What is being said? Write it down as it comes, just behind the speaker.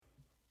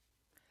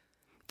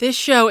This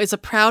show is a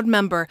proud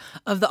member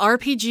of the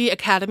RPG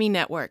Academy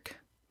Network.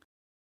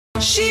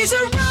 She's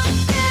a rock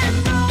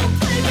and roll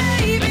play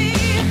baby,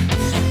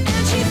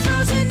 and she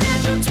throws a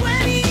natural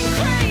 20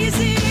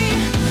 crazy.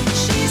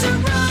 She's a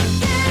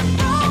rock and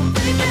roll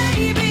play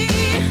baby,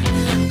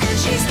 and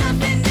she's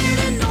nothing near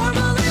to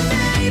normal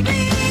and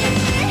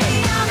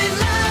maybe I'm in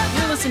love.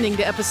 You're listening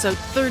to episode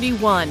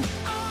 31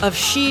 of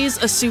She's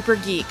a Super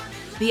Geek,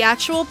 the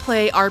actual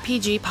play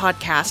RPG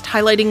podcast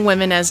highlighting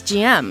women as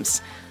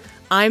GMs.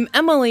 I'm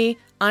Emily,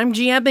 I'm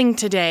GMing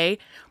today,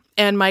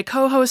 and my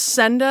co-host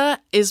Senda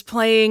is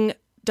playing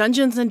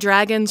Dungeons &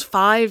 Dragons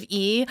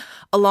 5e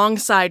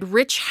alongside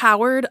Rich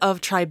Howard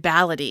of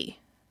Tribality.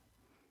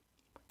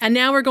 And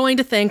now we're going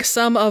to thank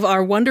some of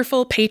our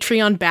wonderful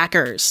Patreon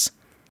backers.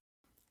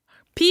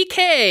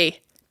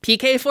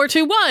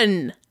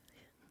 PK421,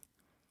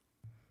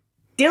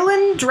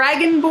 Dylan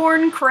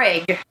Dragonborn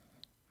Craig,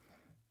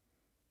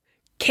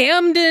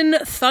 Camden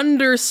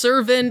Thunder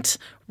Servant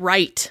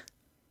Wright.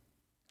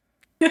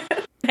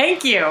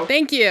 Thank you.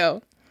 Thank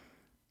you.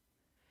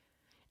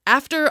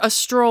 After a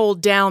stroll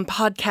down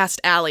Podcast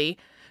Alley,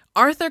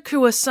 Arthur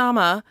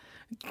Kuwasama,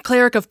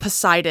 Cleric of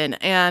Poseidon,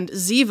 and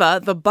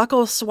Ziva, the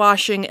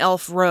buckle-swashing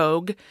elf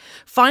rogue,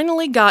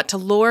 finally got to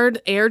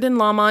Lord Airden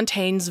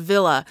Lamontaine's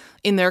villa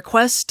in their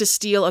quest to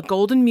steal a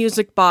golden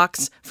music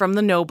box from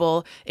the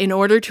noble in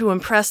order to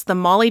impress the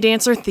Molly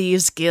Dancer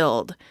Thieves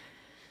Guild.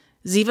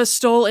 Ziva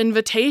stole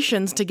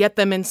invitations to get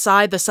them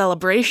inside the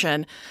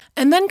celebration,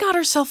 and then got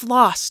herself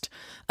lost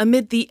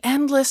amid the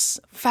endless,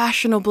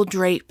 fashionable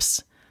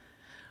drapes.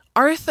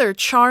 Arthur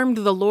charmed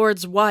the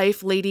Lord's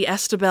wife, Lady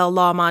Estebelle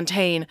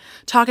Lamontagne,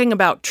 talking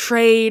about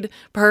trade,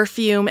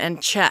 perfume, and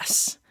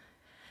chess.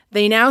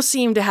 They now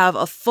seem to have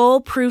a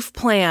foolproof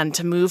plan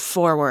to move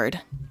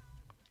forward.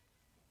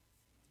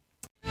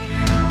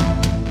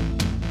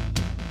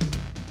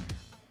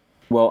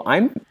 Well,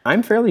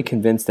 I'm fairly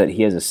convinced that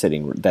he has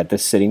that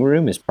this sitting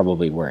room is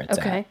probably where it's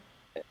at.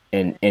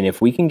 And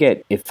if I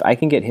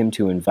can get him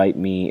to invite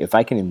me, if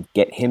I can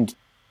get him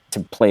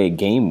to play a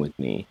game with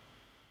me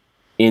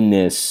in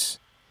this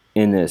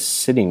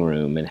sitting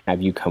room and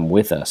have you come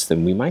with us,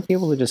 then we might be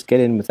able to just get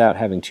in without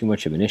having too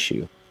much of an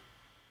issue.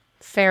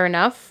 Fair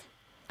enough.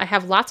 I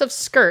have lots of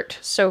skirt,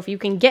 so if you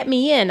can get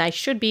me in, I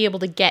should be able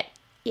to get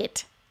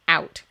it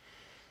out.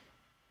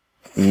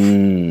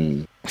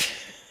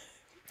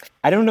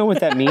 I don't know what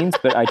that means,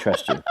 but I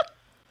trust you.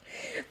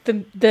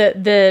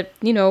 The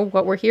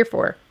what we're here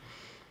for.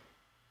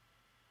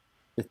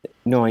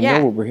 No, I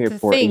know what we're here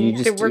for. Thing You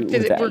just that we're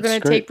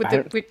going to take with the.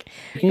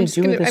 I'm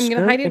going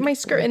to hide it in my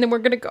skirt, and then we're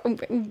going to go.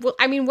 Well,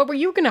 I mean, what were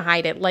you going to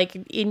hide it? Like,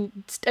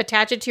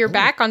 attach it to your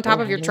back on top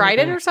of your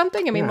trident or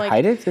something? I mean, like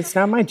hide it. It's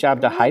not my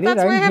job to hide it.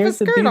 I'm here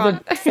to be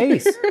on. the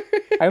face.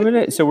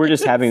 So we're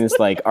just having this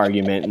like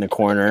argument in the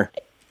corner,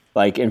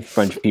 like in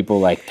front of people.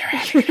 Like they're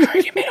having an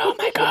argument. Oh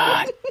my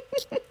god,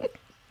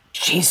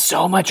 she's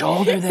so much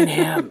older than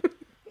him.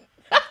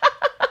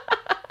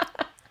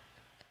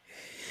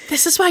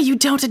 This is why you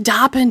don't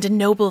adopt into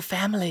noble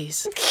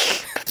families.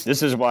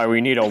 This is why we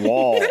need a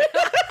wall.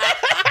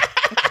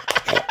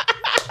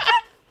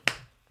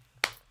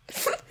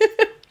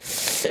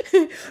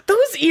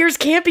 Those ears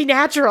can't be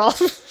natural.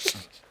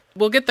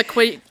 We'll get the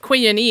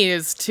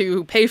Queenese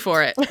to pay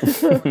for it.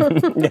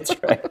 That's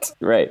right.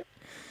 Right.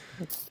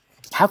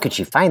 How could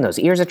she find those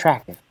ears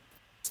attractive?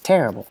 It's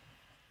terrible.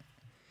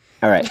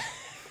 All right.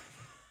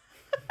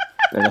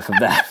 Enough of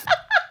that.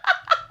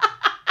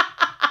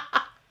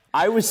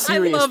 I was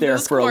serious there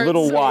for a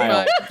little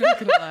while.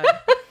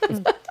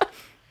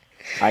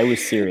 I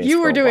was serious. You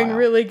were for a doing while.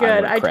 really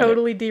good. I credit.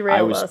 totally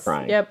derailed us. I was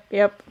trying.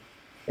 Yep.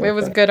 It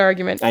was a good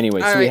argument.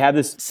 Anyway, so we have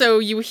this. So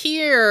you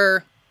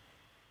hear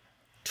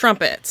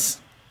trumpets.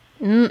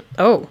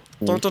 Oh.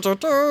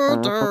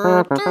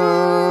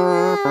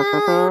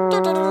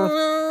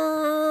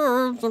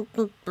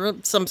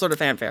 Some sort of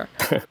fanfare.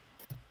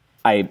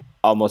 I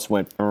almost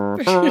went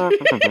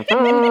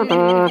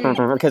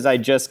because I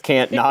just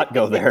can't not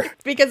go there.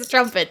 Because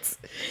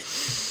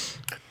trumpets.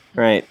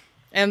 Right.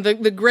 And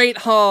the Great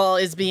Hall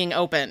is being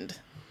opened.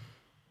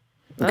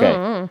 Okay.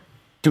 Oh.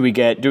 Do we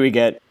get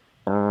because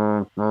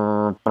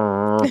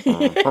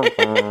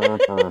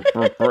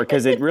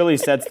it really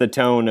sets the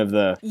tone of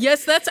the.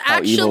 Yes, that's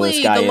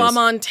actually the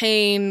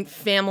Lamontagne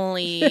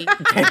family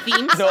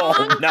theme song.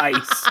 Oh,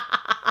 nice.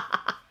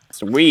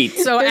 Sweet.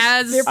 So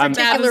as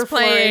Matt was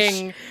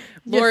playing,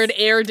 Lord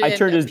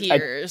Airden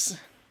appears.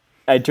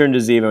 I turned to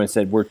Ziva and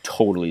said, "We're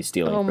totally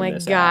stealing from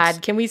this Oh my god, house.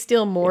 Can we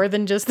steal more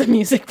than just the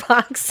music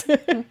box?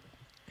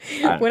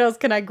 What else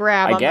can I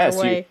grab on my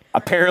way?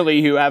 Apparently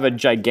you have a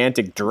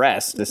gigantic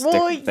dress to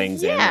stick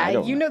things in.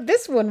 Yeah, you know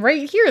this one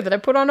right here that I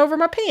put on over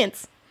my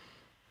pants.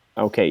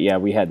 Okay, yeah,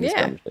 we had this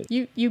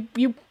conversation. You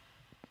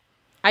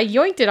I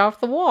yoinked it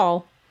off the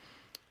wall.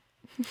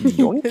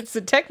 Yoink? It's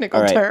a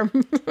technical term.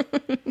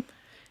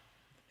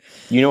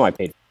 You know I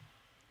paid.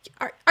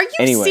 Are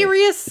you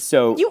serious?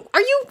 So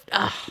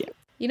yeah.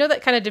 You know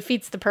that kind of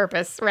defeats the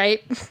purpose,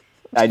 right?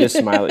 I just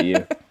smile at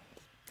you.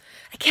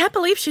 I can't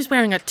believe she's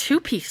wearing a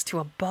two-piece to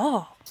a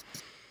ball.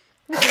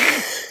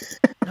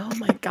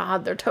 my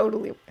God, they're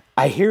totally.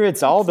 I hear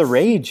it's all the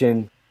rage,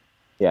 and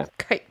yeah.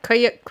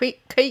 Kuyang.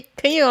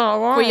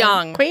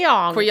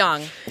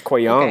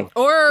 Kwayong.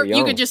 Or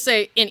you could just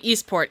say in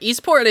Eastport.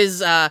 Eastport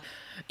is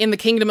in the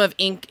Kingdom of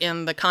Ink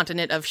in the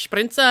continent of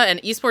Sprinza, and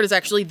Eastport is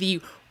actually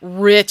the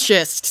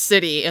richest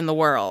city in the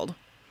world.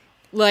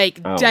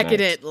 Like,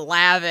 decadent,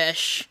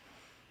 lavish.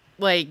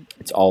 Like,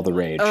 it's all the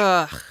rage.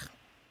 Ugh.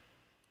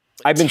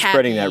 I've been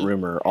spreading that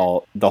rumor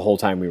the whole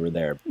time we were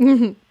there.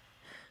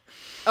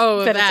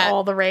 Oh, that it's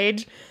all the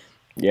rage.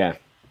 Yeah.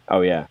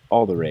 Oh, yeah.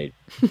 All the rage.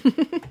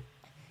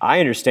 I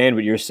understand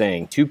what you're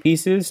saying. 2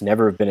 pieces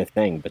never have been a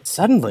thing, but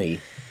suddenly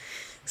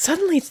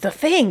it's the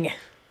thing.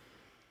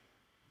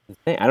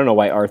 I don't know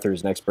why Arthur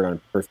is an expert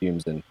on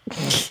perfumes and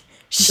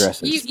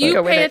dresses.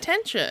 You pay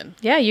attention.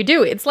 Yeah, you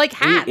do. It's like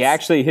hats.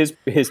 Actually, his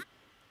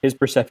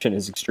perception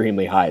is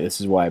extremely high.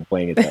 This is why I'm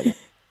playing it that way.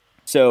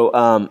 So,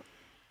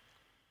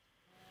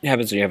 it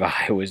happens when you have a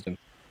high wisdom.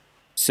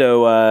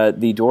 So,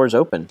 the doors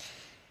open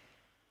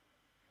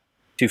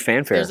to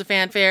fanfare. There's a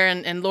fanfare,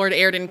 and Lord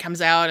Airden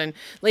comes out, and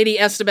Lady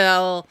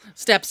Estabel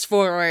steps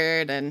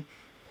forward, and,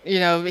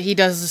 he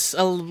does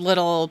a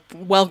little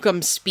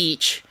welcome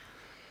speech.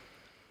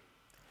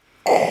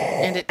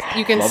 And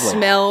you can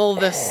smell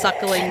the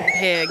suckling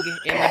pig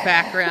in the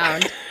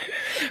background.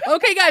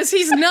 Okay, guys,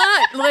 he's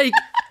not, like...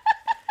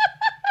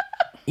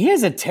 He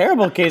has a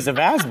terrible case of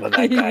asthma,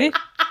 that guy.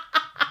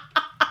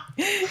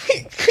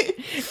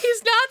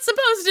 He's not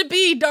supposed to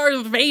be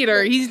Darth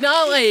Vader. He's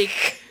not, there's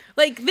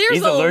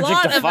He's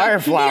allergic to fire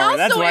flower.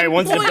 That's why he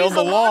wants to build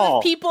the wall. Lot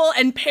of people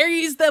and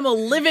pays them a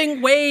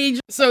living wage.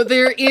 So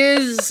there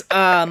is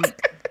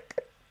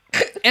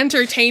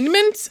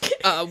entertainment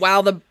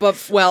while the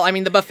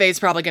the buffet's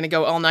probably going to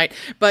go all night,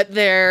 but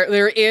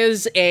there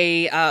is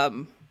a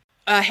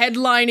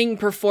headlining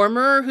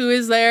performer who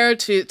is there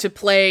to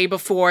play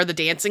before the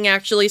dancing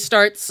actually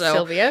starts. So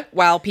Sylvia,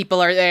 while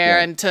people are there,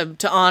 and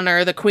to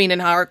honor the queen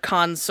and her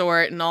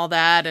consort and all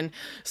that. And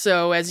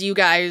so as you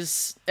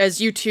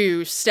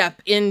two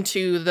step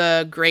into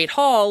the great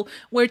hall,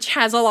 which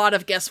has a lot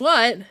of, guess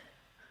what?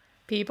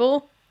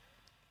 People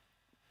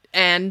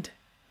and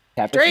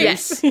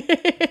tapestries.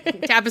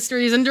 Drapes.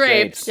 Tapestries and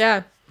drapes.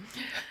 Yeah.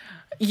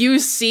 You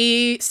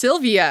see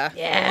Sylvia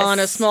on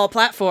a small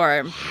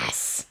platform.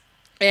 Yes.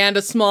 And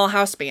a small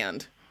house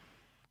band.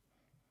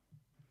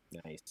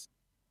 Nice.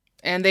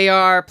 And they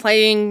are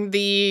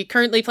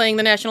currently playing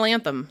the national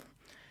anthem.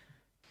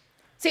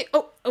 See,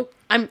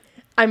 I'm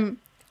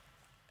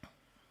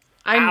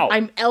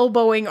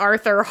elbowing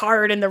Arthur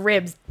hard in the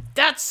ribs.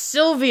 That's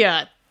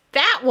Sylvia.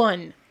 That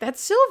one. That's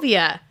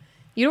Sylvia.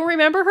 You don't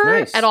remember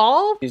her at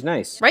all? She's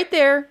nice. Right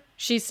there.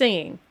 She's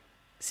singing.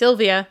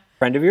 Sylvia.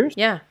 Friend of yours?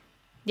 Yeah.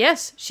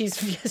 Yes,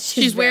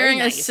 she's wearing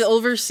nice. a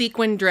silver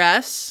sequin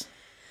dress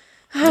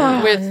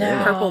with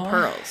purple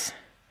pearls.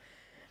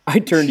 I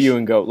turn to you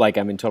and go, like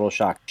I'm in total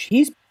shock.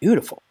 She's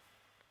beautiful.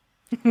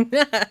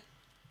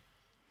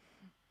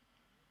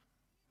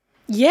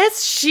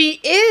 Yes, she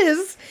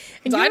is.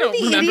 And I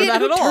don't remember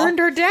that at all. Turned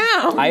her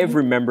down. I have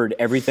remembered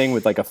everything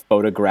with like a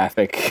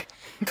photographic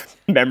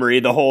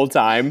memory the whole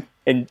time,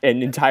 and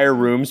entire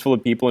rooms full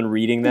of people and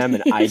reading them,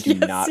 and I do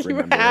not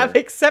remember. You have, her.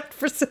 except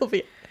for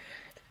Sylvia.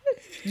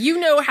 You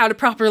know how to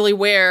properly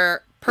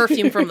wear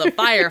perfume from the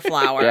fire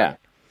flower. Yeah.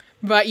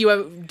 But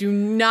you do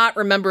not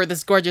remember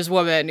this gorgeous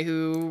woman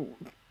who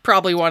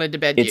probably wanted to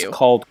bed you. It's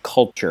called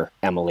culture,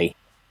 Emily.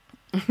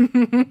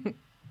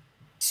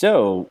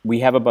 So,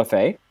 we have a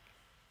buffet.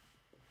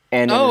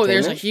 And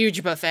there's a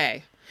huge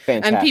buffet.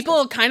 Fantastic. And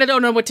people kind of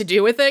don't know what to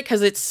do with it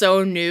because it's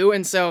so new.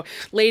 And so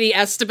Lady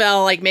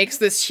Estabel makes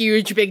this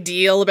huge big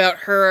deal about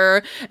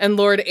her and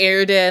Lord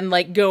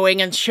Airden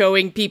going and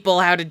showing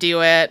people how to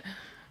do it.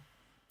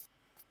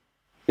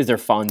 Is there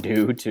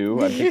fondue too?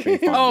 I'm picturing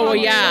fondue. Oh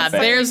yeah,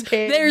 there's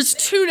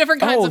 2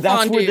 different kinds of fondue.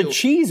 Oh, that's where the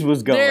cheese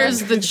was going.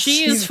 There's the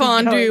cheese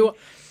fondue,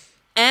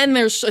 and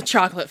there's a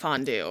chocolate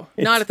fondue.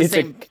 Not at the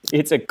same.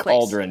 It's a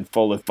cauldron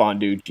full of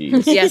fondue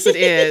cheese. Yes, it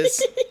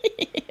is.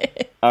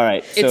 All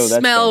right, so it that's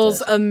smells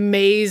fantastic.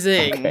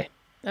 amazing. Okay.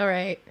 All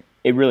right.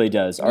 It really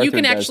does. Arthur You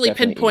can does actually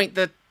definitely pinpoint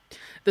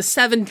the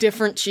 7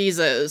 different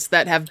cheeses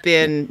that have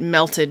been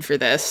melted for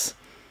this.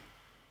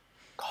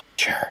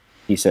 Culture,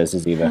 he says to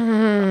Ziva.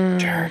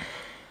 Culture.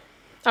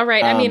 All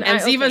right. I mean, and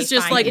Ziva's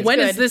just fine. It's when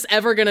good. is this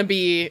ever going to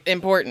be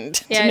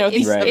important? Yeah, to know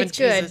these 7 it's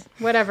good. cheeses?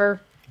 Whatever.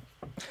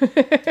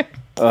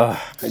 I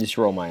just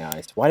roll my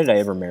eyes. Why did I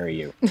ever marry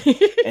you?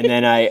 And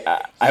then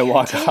I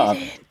walk up.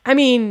 I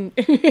mean,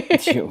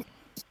 to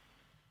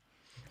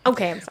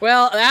okay. I'm sorry.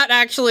 Well, that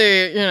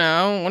actually,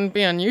 wouldn't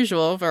be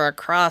unusual for a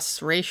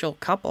cross-racial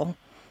couple.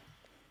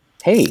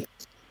 Hey,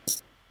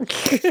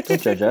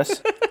 don't judge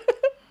us.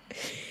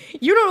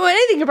 You don't know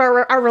anything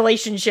about our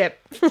relationship.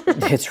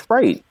 That's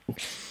right.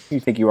 You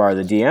think you are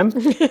the DM?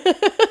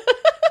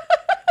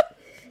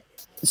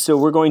 So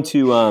we're going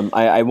to.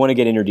 I want to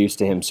get introduced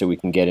to him so we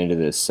can get into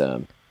this.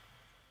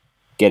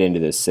 Get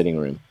into this sitting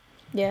room.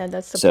 Yeah,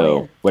 that's the So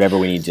plan. whatever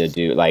we need to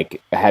do,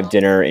 like have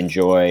dinner,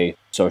 enjoy,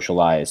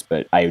 socialize,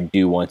 but I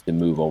do want to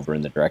move over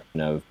in the direction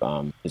of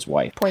his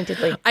wife.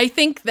 Pointedly. I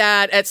think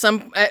that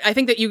I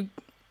think that you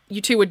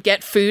two would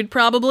get food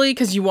probably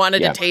because you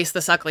wanted Yeah. to taste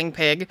the suckling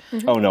pig.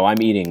 Oh no,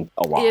 I'm eating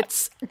a lot.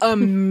 It's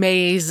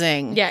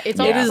amazing. Yeah, it's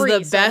all It is free,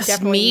 the so I'm best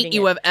definitely meat eating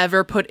you it. have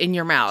ever put in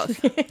your mouth.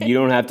 You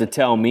don't have to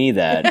tell me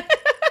that.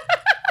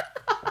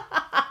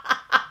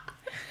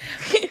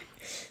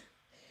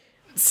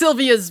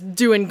 Sylvia's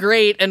doing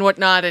great and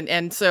whatnot,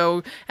 and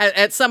so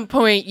at some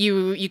point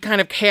you kind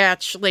of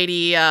catch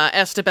Lady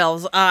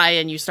Estabel's eye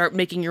and you start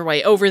making your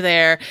way over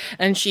there,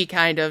 and she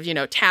kind of,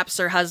 taps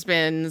her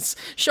husband's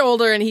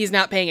shoulder and he's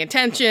not paying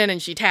attention,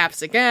 and she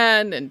taps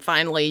again, and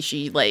finally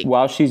she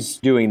While she's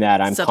doing that,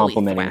 I'm subtly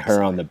complimenting thwacks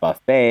her on the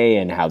buffet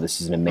and how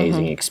this is an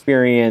amazing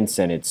experience,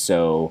 and it's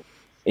so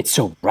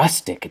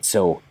rustic, it's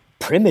so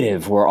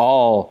primitive. We're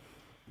all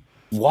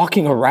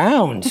walking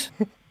around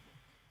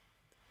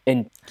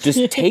and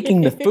just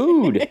taking the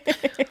food.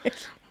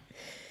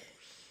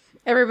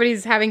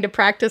 Everybody's having to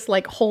practice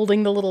like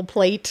holding the little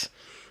plate.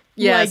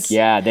 Yes.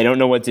 Yeah, they don't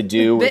know what to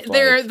do with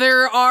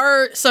There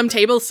are some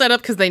tables set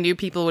up because they knew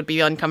people would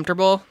be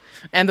uncomfortable,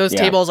 and those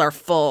Yeah. tables are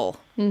full.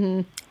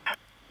 I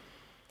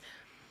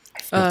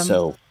feel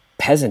so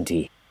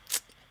peasanty.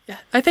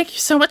 I thank you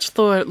so much,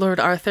 Lord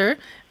Arthur.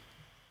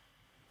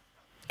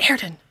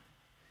 Airden.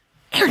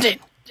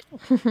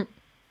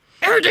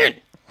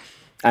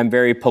 I'm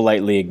very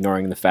politely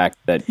ignoring the fact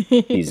that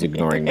he's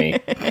ignoring me.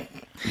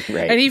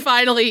 Right. And he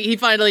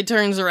finally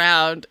turns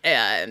around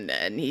and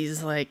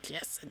he's like,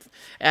 yes.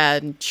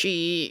 And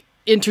she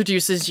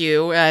introduces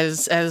you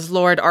as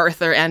Lord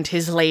Arthur and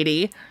his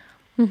lady.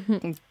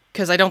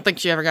 Because I don't think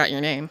she ever got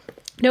your name.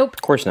 Nope.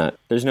 Of course not.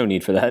 There's no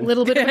need for that.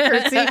 Little bit of a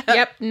curtsy.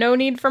 Yep. No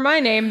need for my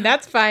name.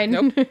 That's fine.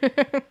 Nope.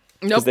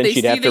 Nope, then they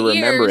she'd see have to the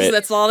remember ears. it.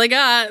 That's all they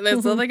got.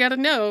 That's all they got to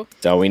know.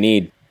 That's all we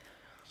need.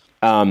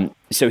 So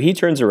he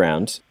turns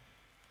around.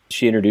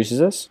 She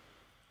introduces us.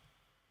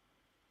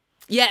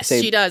 Yes,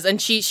 Say- she does.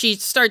 And she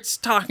starts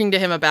talking to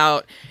him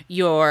about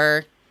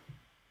your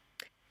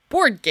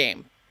board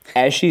game.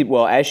 As she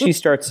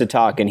starts to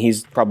talk, and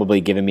he's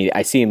probably giving me,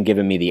 I see him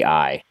giving me the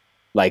eye,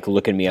 like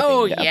looking me up,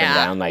 up and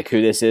down, like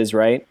who this is,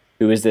 right?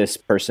 Who is this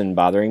person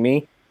bothering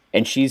me?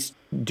 And she's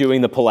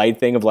doing the polite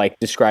thing of like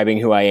describing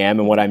who I am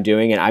and what I'm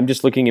doing, and I'm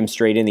just looking him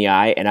straight in the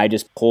eye, and I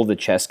just pull the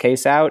chess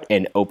case out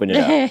and open it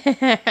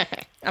up.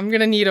 I'm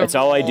gonna need a. That's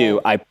all I do.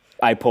 roll.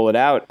 I pull it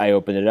out, I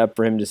open it up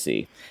for him to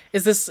see.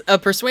 Is this a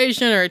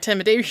persuasion or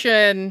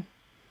intimidation?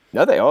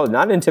 Nothing. Oh,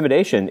 not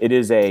intimidation. It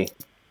is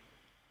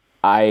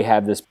I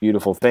have this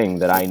beautiful thing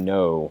that I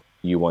know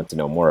you want to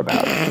know more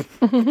about.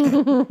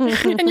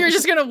 And you're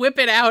just gonna whip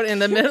it out in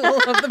the middle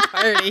of the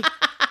party.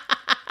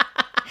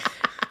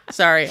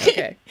 Sorry.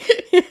 Okay.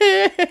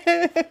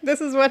 This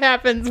is what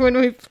happens when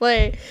we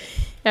play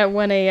at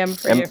 1 a.m.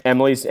 for you.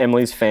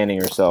 Emily's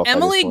fanning herself. I just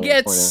Emily wanted to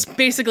gets point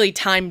basically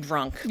time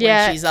drunk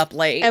Yeah. when she's up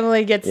late.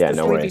 Emily gets Yeah, the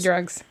no sleepy worries.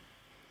 drugs.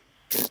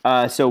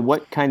 out. So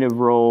what kind of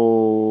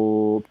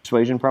roll?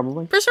 Persuasion,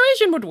 probably?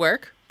 Persuasion would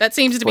work. That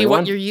seems to be 21?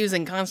 what you're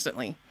using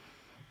constantly.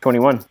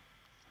 21.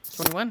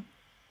 21.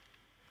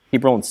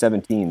 Keep rolling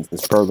 17s.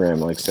 This program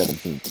likes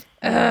 17s.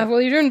 Well,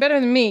 you're doing better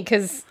than me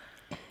because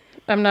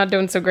I'm not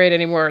doing so great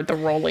anymore at the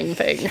rolling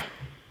thing.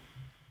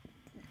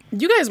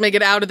 You guys make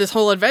it out of this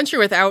whole adventure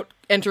without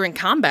entering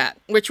combat,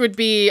 which would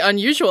be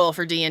unusual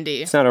for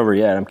D&D. It's not over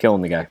yet. I'm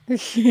killing the guy.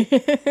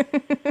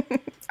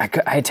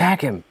 I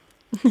attack him.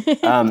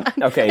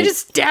 Okay. I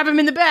just stab him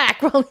in the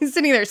back while he's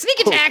sitting there. Sneak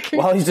attack!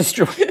 While he's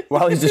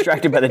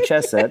distracted by the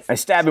chess set, I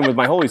stab him with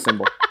my holy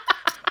symbol.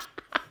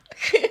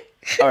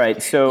 All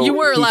right, so You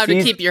were he allowed to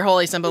sees- keep your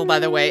holy symbol, by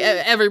the way.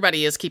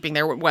 Everybody is keeping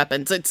their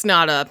weapons. It's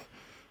not a,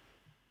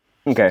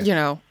 Okay. it's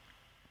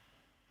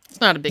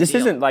not a big This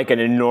deal. isn't like an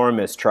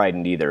enormous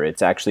trident either.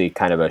 It's actually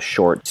kind of a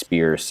short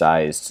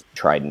spear-sized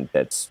trident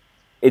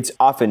it's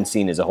often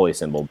seen as a holy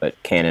symbol, but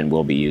cannon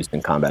will be used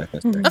in combat if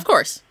necessary. Of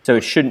course. So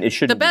it shouldn't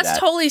The be best that.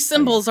 holy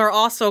symbols are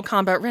also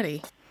combat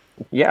ready.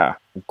 Yeah,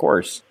 of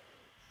course.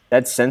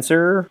 That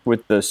censer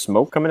with the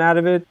smoke coming out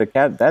of it,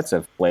 that's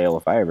a flail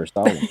if I ever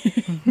saw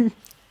one.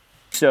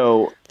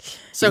 So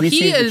So he he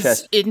sees the is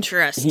chest-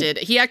 interested.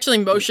 He actually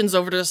motions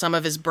over to some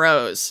of his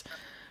bros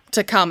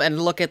to come and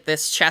look at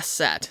this chess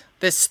set,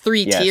 this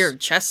 3-tiered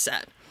chess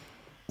set.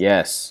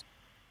 Yes.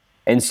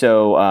 And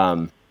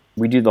so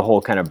we do the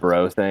whole kind of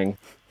bro thing,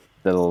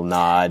 the little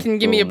nod. Can you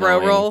give me a little bro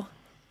knowing. roll?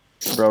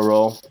 Bro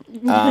roll.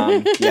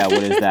 Yeah,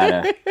 what is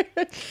that?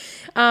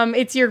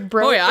 It's your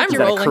bro. Boy, I'm it's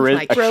your rolling chari-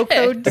 like bro shit.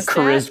 code A stat.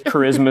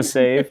 charisma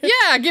save?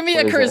 Yeah, give me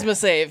a What is charisma that?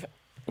 save.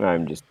 No,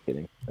 I'm just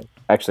kidding.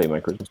 Actually, my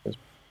charisma save.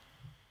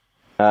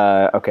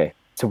 Okay.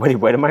 So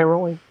what am I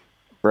rolling?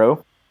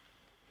 Bro?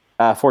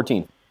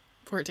 14.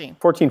 14.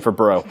 14 for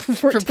bro.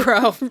 For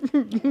bro.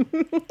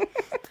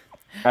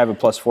 I have a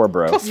 +4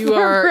 bro. You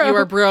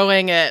are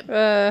broing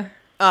it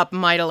up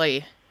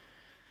mightily.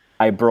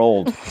 I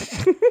brolled.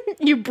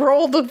 You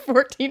brolled a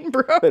 14,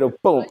 bro. Little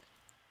boom.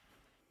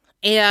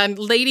 And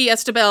Lady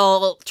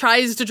Estabel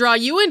tries to draw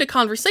you into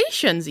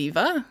conversations,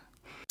 Eva.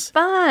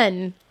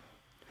 Fun.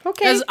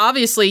 Okay. Because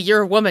obviously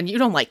you're a woman, you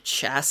don't like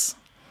chess.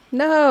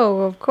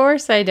 No, of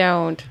course I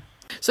don't.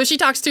 So she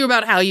talks to you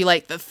about how you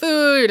like the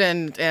food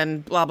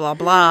and blah, blah,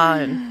 blah.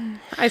 And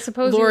I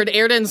suppose Lord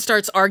Airden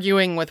starts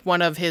arguing with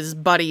one of his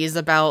buddies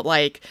about,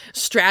 like,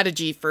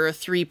 strategy for a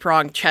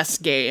 3-pronged chess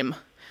game.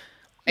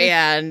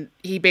 And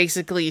he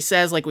basically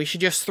says, like, we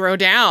should just throw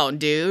down,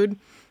 dude.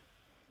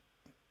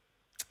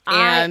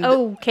 And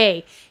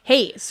okay.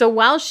 Hey, so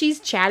while she's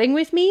chatting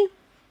with me,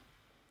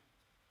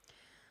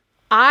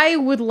 I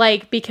would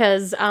like,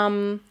 because,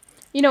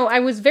 I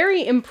was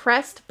very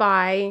impressed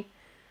by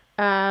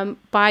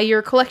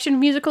your collection of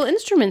musical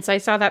instruments. I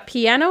saw that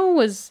piano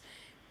was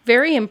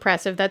very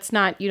impressive.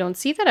 You don't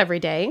see that every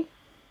day.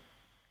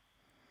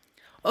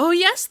 Oh,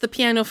 yes, the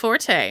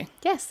pianoforte.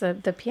 Yes,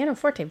 the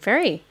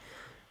pianoforte.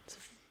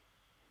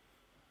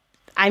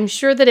 I'm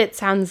sure that it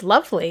sounds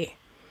lovely.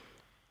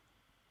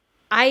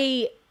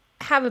 I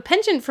have a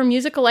penchant for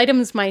musical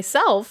items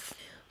myself,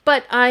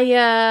 but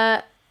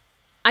I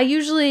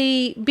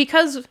usually,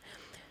 because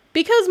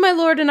my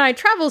lord and I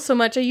travel so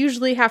much, I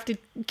usually have to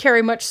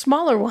carry much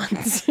smaller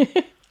ones.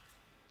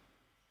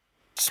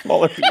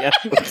 Smaller pianos.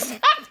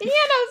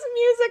 Pianos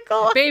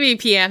musical. Baby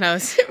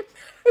pianos.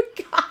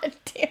 God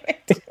damn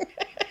it.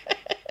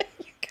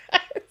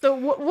 So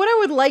what I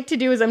would like to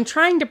do is I'm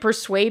trying to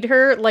persuade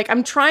her. Like,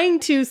 I'm trying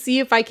to see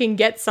if I can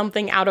get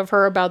something out of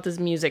her about this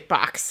music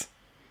box.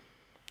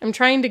 I'm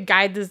trying to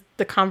guide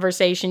the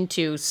conversation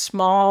to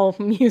small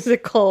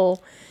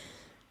musical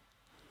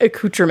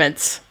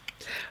accoutrements.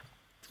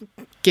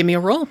 Give me a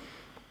roll.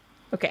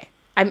 Okay.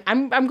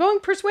 I'm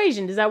going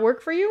persuasion. Does that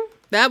work for you?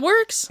 That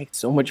works. Makes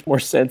so much more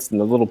sense than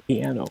the little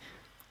piano.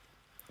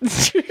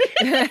 I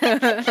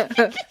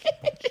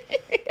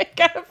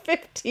got a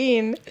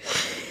 15.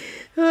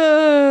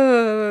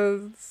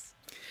 Well,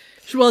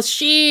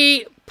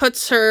 she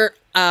puts her,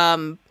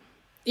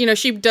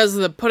 she does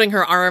the putting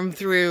her arm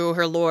through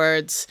her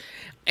lord's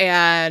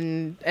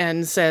and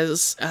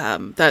says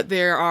that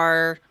there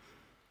are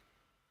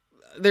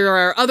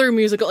other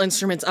musical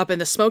instruments up in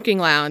the smoking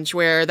lounge,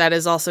 where that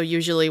is also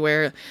usually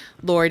where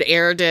Lord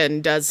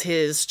Airden does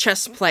his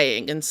chess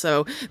playing, and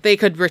so they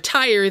could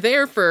retire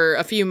there for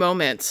a few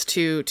moments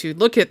to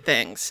look at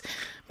things.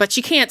 But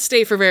she can't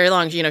stay for very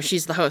long.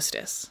 She's the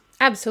hostess.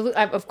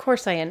 Absolutely. Of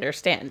course I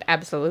understand.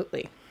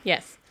 Absolutely.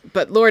 Yes.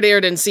 But Lord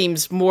Airden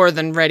seems more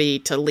than ready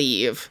to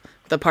leave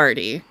the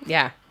party.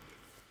 Yeah.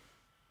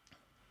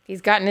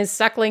 He's gotten his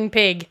suckling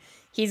pig.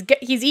 He's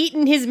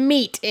eaten his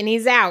meat and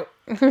he's out.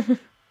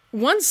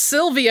 Once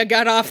Sylvia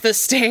got off the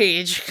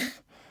stage,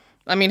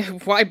 I mean,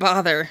 why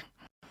bother?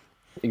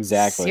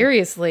 Exactly.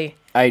 Seriously.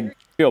 I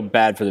feel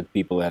bad for the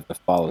people who have to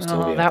follow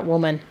Sylvia. Oh, that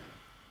woman.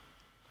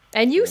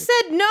 And you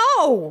said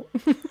no.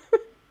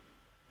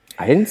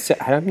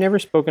 I've never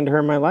spoken to her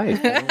in my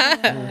life.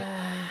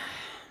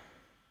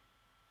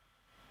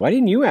 Why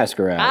didn't you ask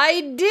her out?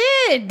 I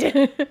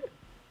did.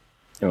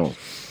 Oh.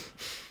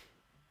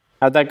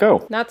 How'd that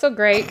go? Not so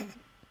great.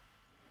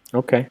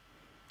 Okay.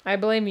 I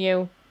blame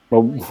you.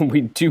 Well,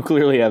 we do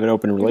clearly have an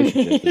open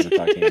relationship as we're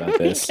talking about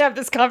We this. can have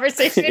this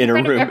conversation in a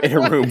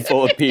room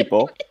full of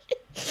people.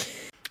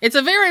 It's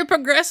a very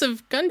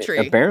progressive country.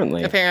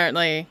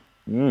 Apparently.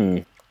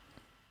 Build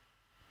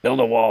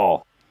a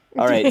wall.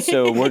 All right,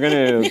 so we're going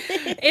to...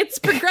 It's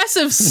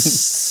progressive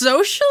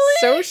socially?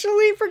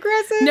 Socially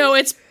progressive? No,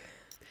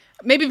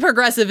 maybe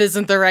progressive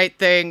isn't the right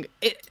thing.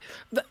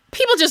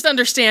 People just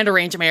understand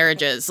arranged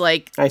marriages.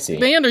 Like, I see.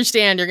 They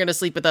understand you're going to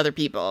sleep with other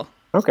people.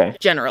 Okay.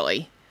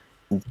 Generally.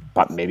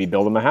 But maybe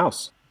build them a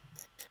house.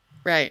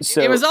 Right. So,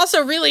 it was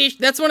also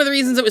that's one of the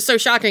reasons it was so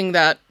shocking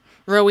that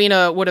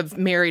Rowena would have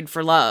married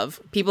for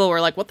love. People were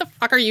like, what the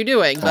fuck are you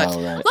doing? But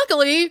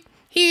luckily,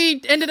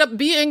 he ended up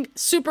being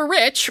super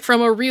rich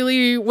from a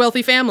really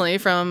wealthy family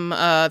from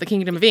the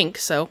Kingdom of Ink,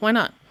 so why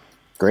not?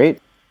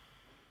 Great.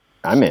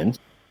 I'm in.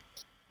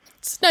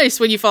 It's nice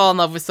when you fall in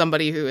love with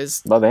somebody who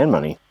is... Love and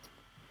money.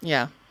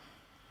 Yeah.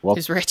 Well,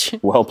 who's rich.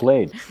 Well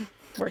played.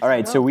 All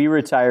right, so we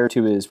retire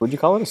to his, what'd you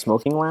call it, a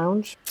smoking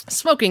lounge?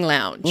 Smoking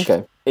lounge.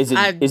 Okay. Is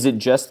it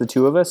just the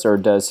two of us, or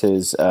does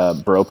his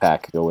bro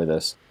pack go with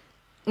us?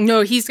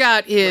 No, he's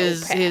got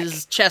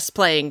his chess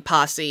playing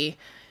posse.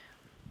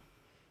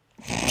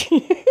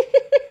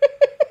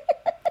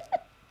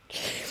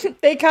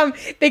 They come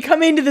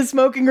into the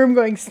smoking room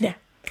going, snap.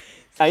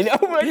 I know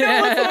what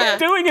I'm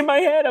doing in my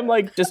head. I'm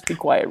like, just be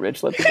quiet,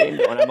 Rich, let the game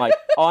go. And I'm like,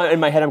 in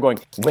my head I'm going,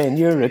 when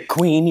you're a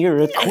queen,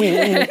 you're a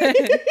queen.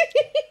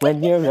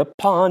 When you're a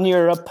pawn,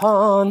 you're a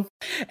pawn.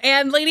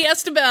 And Lady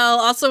Estabel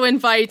also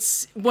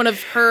invites one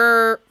of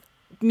her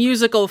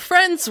musical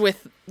friends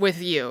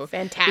with you.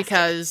 Fantastic.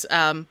 Because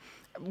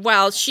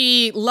while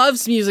she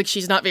loves music,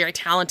 she's not very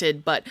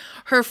talented, but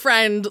her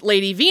friend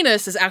Lady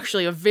Venus is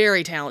actually a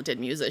very talented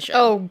musician.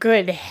 Oh,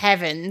 good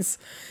heavens.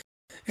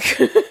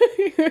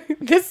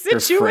 This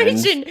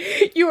situation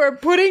you are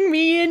putting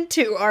me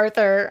into,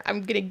 Arthur.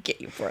 I'm going to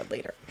get you for it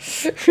later.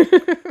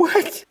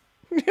 What?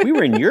 We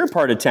were in your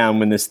part of town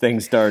when this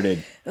thing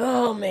started.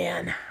 Oh,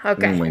 man.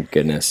 Okay. Oh, my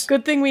goodness.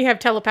 Good thing we have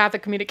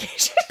telepathic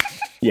communication.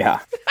 Yeah.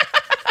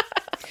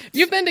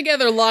 You've been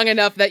together long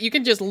enough that you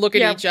can just look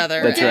at each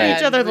other. That's and right.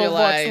 Each other the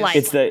realize-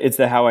 looks like. It's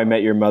the How I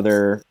Met Your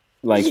Mother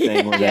like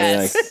thing where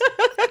they're Yes.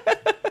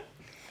 like,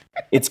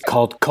 it's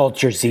called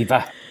culture,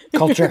 Ziva.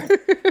 Culture.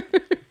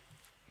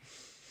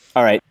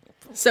 All right.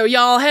 So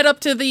y'all head up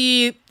to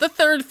the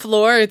third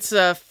floor. It's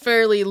a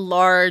fairly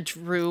large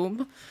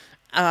room.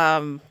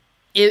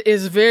 It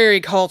is very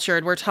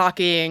cultured. We're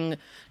talking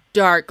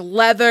dark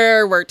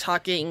leather. We're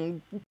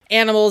talking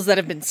animals that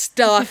have been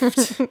stuffed.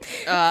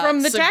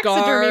 From the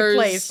taxidermy cigars.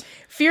 place.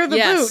 Fear the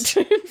Yes,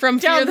 Boot. from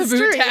Fear Down the the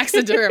Boot street.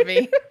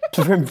 taxidermy.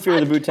 From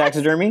Fear the Boot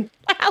taxidermy.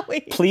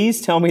 Alley.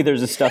 Please tell me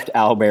there's a stuffed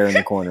owlbear in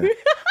the corner.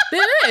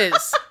 There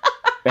is.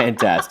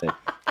 Fantastic.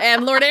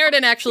 And Lord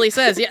Aridin actually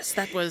says, yes,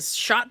 that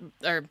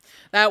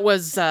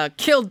was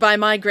killed by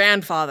my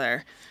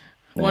grandfather.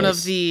 One of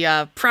Nice.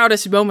 the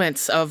proudest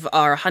moments of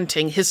our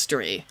hunting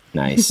history.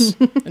 Nice.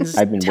 And this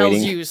I've been tells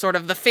waiting. you sort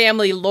of the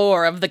family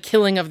lore of the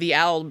killing of the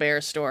owl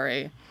bear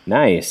story.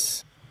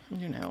 Nice.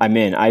 You know. I'm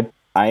in. I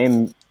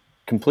am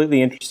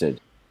completely interested.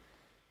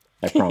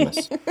 I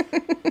promise.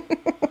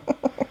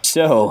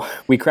 So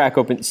we crack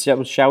open.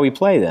 Shall we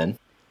play then?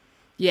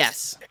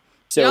 Yes.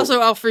 So He also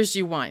offers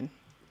you wine.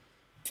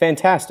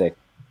 fantastic.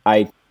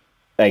 I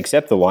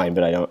accept the wine,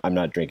 but I'm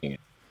not drinking it.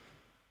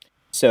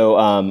 So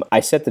I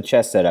set the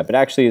chess set up. It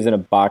actually is in a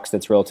box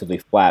that's relatively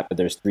flat, but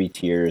there's 3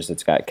 tiers.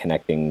 It's got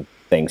connecting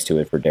things to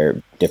it for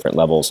different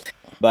levels.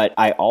 But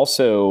I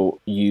also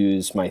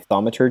use my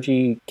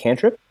thaumaturgy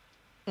cantrip,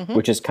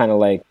 which is kind of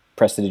like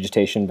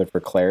prestidigitation, but for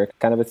cleric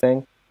kind of a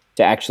thing,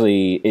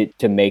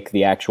 to make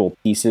the actual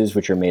pieces,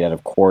 which are made out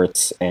of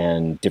quartz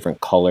and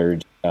different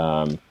colored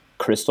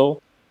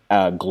crystal,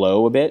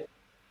 glow a bit,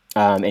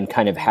 and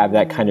kind of have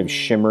that kind of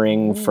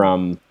shimmering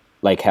from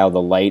like how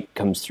the light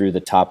comes through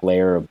the top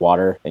layer of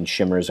water and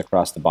shimmers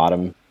across the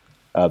bottom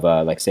of,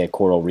 like, say, a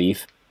coral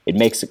reef. It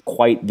makes it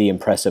quite the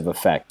impressive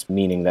effect,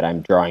 meaning that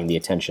I'm drawing the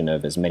attention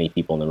of as many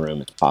people in the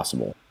room as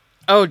possible.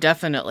 Oh,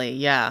 definitely.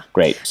 Yeah.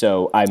 Great.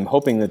 So I'm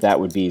hoping that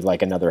would be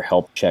like another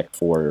help check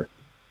for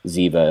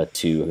Ziva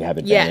to have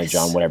advantage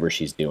Yes. on whatever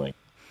she's doing.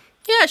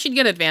 Yeah, she'd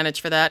get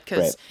advantage for that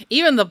because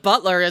even the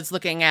butler is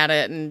looking at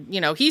it and,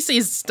 he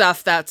sees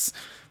stuff that's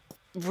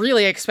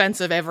really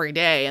expensive every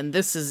day. And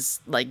this is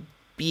like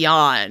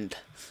beyond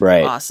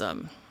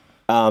awesome.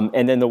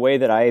 And then the way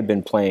that I have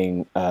been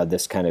playing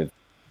this kind of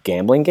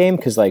gambling game,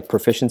 because like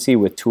proficiency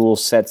with tool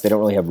sets, they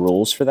don't really have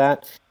rules for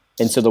that.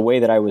 And so the way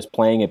that I was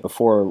playing it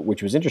before,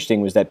 which was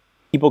interesting, was that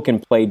people can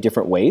play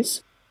different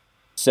ways.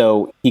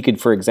 So he could,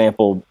 for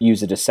example,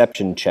 use a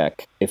deception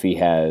check if he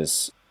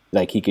has,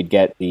 like, he could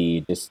get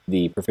the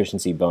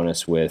proficiency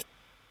bonus with,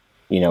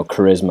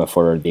 charisma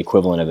for the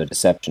equivalent of a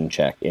deception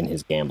check in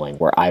his gambling,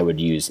 where I would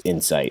use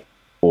insight,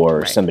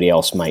 or somebody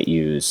else might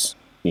use,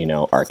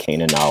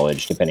 arcana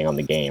knowledge, depending on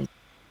the game.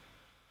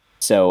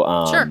 So,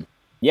 Sure.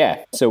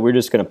 Yeah, so we're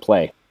just going to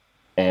play,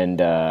 and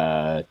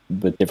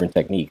with different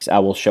techniques. I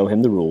will show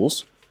him the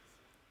rules,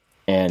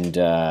 and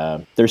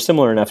they're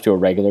similar enough to a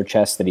regular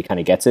chess that he kind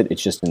of gets it.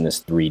 It's just in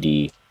this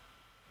 3D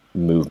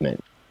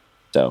movement.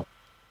 So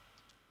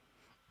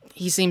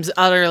He seems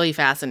utterly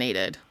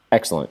fascinated.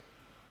 excellent.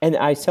 And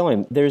I tell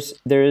him there is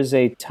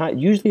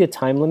usually a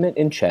time limit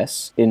in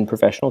chess, in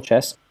professional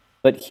chess,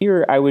 but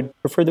here I would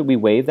prefer that we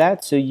waive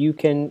that so you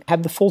can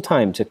have the full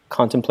time to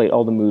contemplate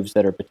all the moves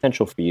that are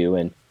potential for you.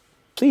 And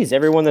please,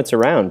 everyone that's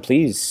around,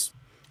 please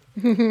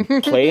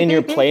play in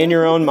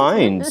your own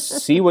minds.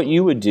 See what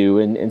you would do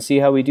and see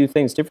how we do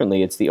things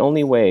differently. It's the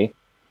only way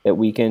that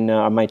we can,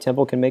 my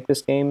temple can make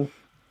this game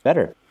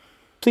better.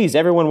 Please,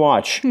 everyone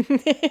watch.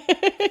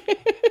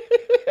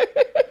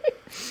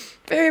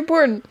 Very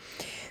important.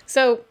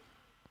 So,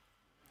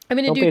 I'm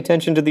going Don't to pay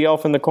attention to the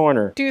elf in the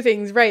corner. 2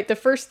 things. Right. The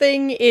first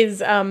thing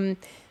is,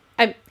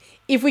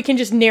 if we can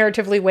just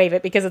narratively waive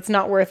it because it's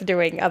not worth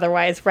doing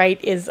otherwise, right,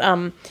 is,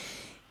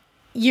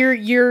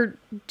 you're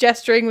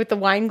gesturing with the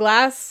wine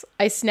glass.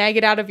 I snag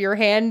it out of your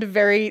hand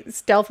very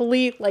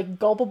stealthily, like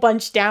gulp a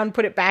bunch down,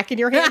 put it back in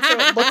your hand so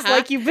it looks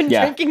like you've been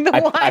Yeah, drinking the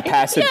wine. I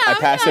pass it. I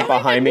pass it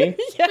behind me.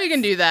 We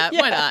can do that.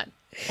 Why not?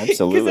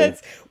 Absolutely.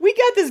 We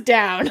got this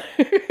down.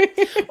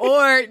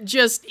 Or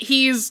just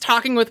he's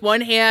talking with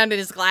one hand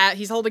and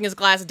he's holding his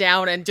glass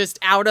down, and just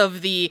out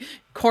of the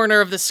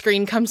corner of the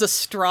screen comes a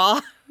straw.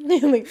 Yeah,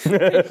 a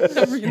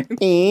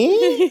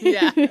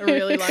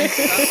really long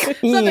straw.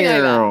 Something like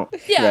that.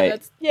 Yeah,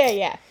 Right.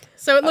 Yeah.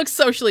 so it looks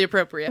socially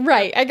appropriate.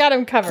 Right, I got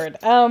him covered.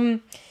 And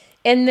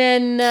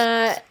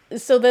then,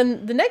 so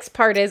then the next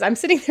part is I'm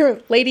sitting there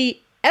with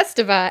Lady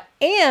Esteva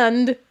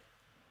and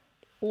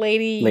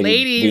Lady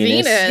Lady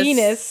Venus,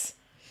 Venus.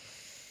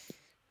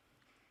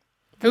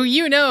 who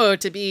you know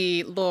to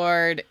be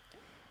Lord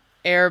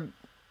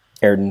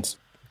Erden's.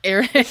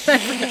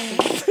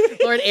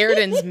 Lord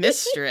Aridin's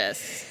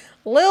mistress.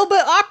 A little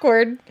bit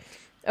awkward.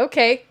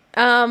 Okay.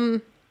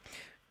 I'm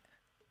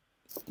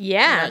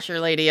Yeah, not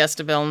sure Lady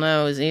Estebel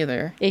knows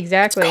either.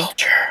 exactly.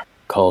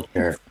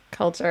 Culture.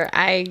 Culture.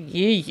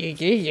 You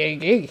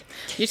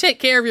take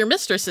care of your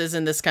mistresses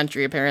in this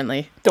country,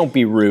 apparently. Don't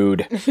be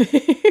rude.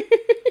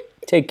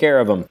 Take care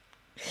of them.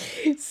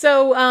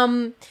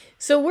 So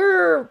So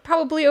we're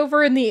probably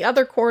over in the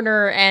other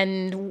corner,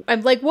 and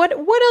I'm like, what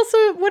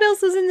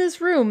else is in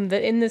this room?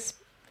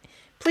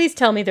 Please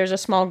tell me there's a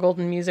small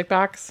golden music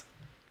box.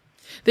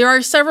 There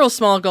are several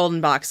small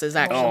golden boxes,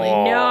 actually.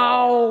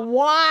 No,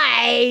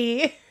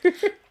 why?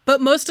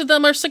 But most of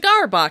them are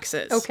cigar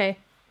boxes. Okay.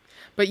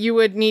 But you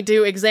would need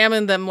to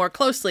examine them more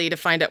closely to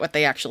find out what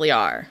they actually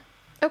are.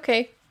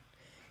 Okay.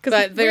 But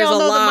Because we there's all a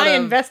know that lot my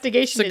of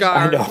investigation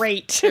cigar is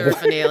great.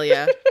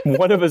 paraphernalia.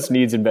 One of us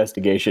needs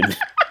investigation.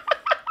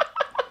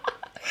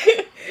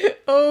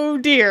 Oh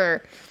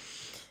dear.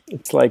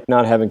 It's like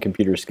not having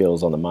computer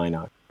skills on the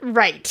Minox.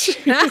 Right.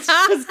 It's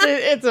just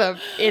it's a Why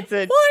did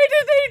they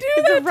do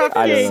it's a that? rough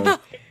I don't game. know.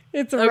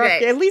 It's a Okay. rough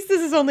game. At least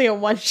this is only a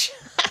one shot.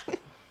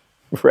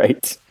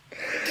 Right.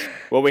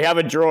 Well, we have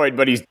a droid,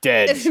 but he's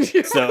dead.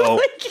 So,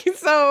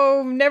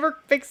 So never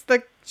fix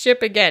the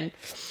ship again.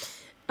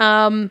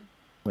 my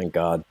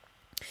God.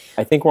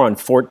 I think we're on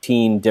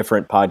 14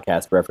 different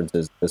podcast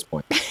references at this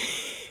point.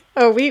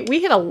 Oh, we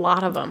hit a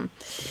lot of them.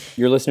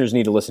 Your listeners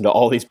need to listen to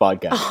all these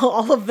podcasts.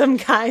 All of them,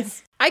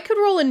 guys. I could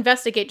roll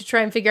investigate to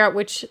try and figure out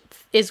which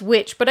is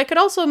which, but I could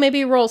also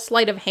maybe roll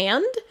sleight of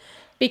hand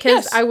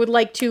because Yes. I would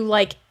like to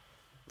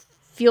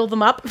feel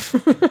them up.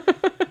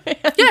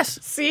 Yes.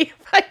 See if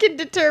I can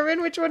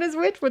determine which one is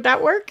which. Would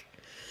that work?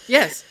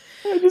 Yes.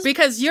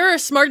 Because you're a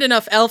smart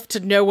enough elf to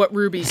know what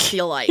rubies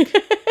feel like.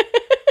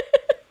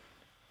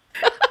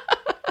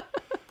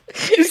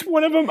 Just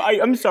one of them,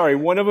 I'm sorry,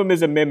 one of them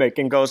is a mimic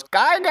and goes,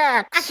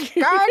 Gygax!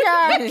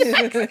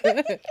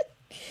 Gygax!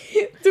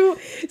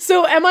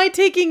 So am I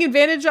taking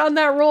advantage on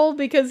that roll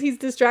because he's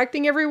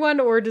distracting everyone,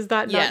 or does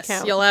that not Yes,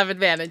 count? you'll have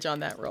advantage on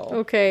that roll.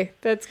 Okay,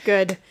 that's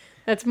good.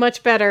 That's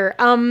much better.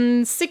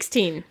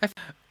 16.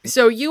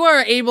 So you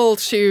are able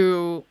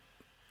to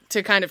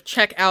kind of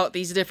check out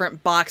these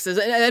different boxes,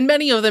 and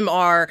many of them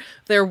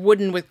they're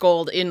wooden with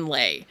gold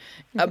inlay.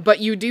 But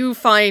you do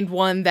find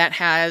one that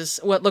has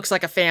what looks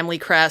like a family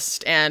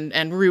crest and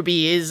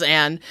rubies,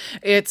 and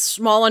it's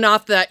small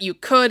enough that you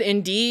could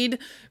indeed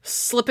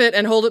slip it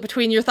and hold it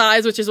between your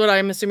thighs, which is what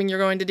I'm assuming you're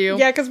going to do.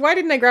 Yeah, because why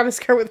didn't I grab a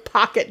skirt with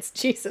pockets?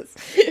 Jesus.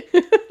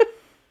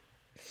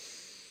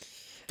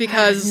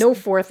 Because No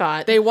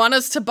forethought. they want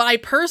us to buy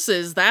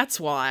purses, that's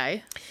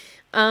why.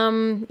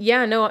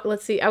 Yeah, no,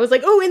 let's see. I was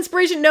like, oh,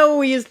 inspiration. No,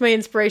 we used my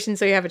inspiration,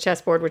 so you have a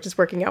chessboard, which is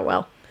working out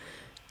well.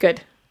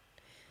 Good.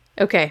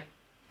 Okay.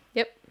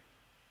 Yep.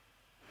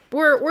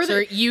 We're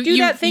So do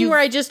that thing where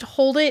I just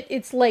hold it.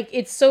 It's like,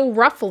 it's so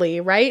ruffly,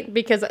 right?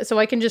 Because so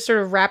I can just sort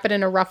of wrap it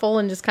in a ruffle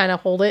and just kind of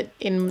hold it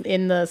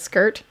in the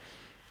skirt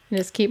and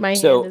just keep my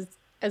So, hand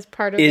as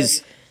part of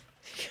Is.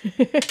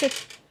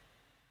 it.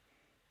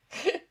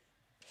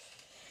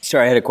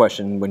 Sorry, I had a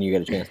question when you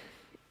get a chance.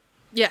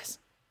 Yes.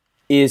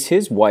 Is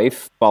his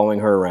wife following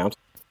her around?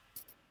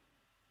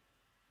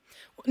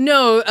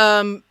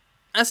 No,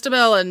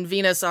 Estebel and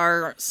Venus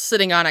are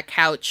sitting on a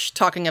couch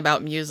talking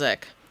about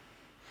music.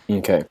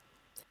 Okay.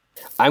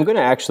 I'm going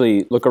to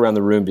actually look around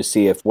the room to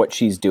see if what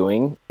she's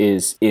doing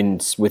is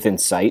within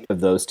sight of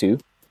those two.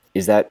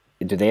 Do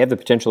they have the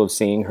potential of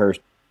seeing her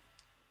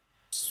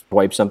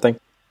swipe something?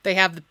 They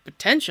have the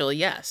potential,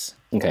 yes.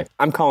 Okay.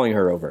 I'm calling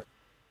her over.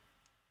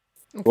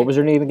 Okay. What was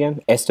her name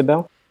again?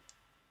 Estebel?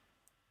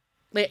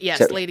 Yes,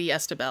 So- Lady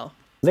Estebel.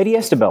 Lady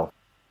Estebel.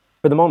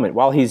 For the moment,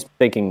 while he's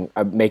thinking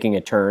of making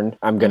a turn,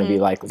 I'm going to be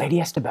like,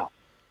 Lady Estebel.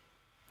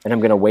 And I'm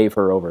going to wave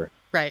her over.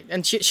 Right,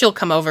 and she'll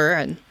come over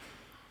and,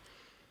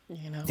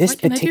 This what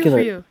can particular,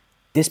 I do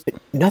for you?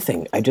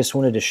 nothing. I just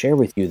wanted to share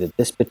with you that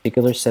this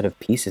particular set of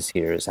pieces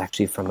here is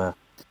actually from a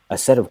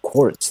set of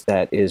quartz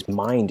that is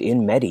mined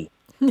in Medi.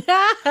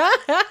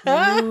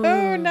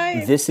 Oh,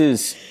 nice. This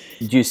is,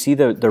 do you see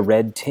the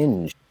red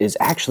tinge is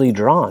actually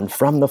drawn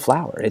from the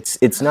flower.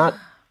 It's not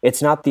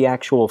the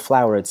actual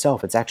flower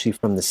itself. It's actually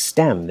from the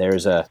stem.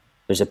 There's a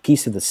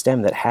piece of the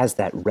stem that has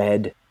that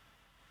red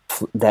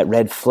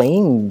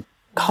flame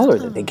color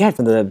that they get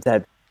from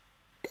that.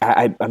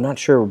 I'm not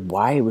sure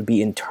why it would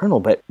be internal,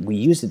 but we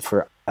use it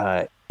for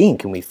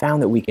ink, and we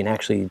found that we can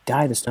actually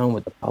dye the stone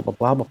with the blah blah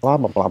blah blah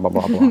blah blah blah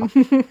blah blah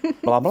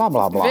blah blah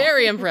blah blah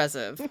Very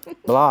impressive.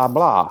 blah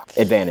blah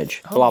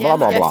advantage blah blah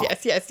blah blah.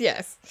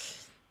 Yes.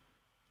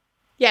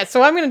 Yeah,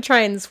 so I'm going to try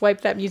and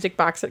swipe that music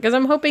box because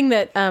I'm hoping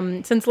that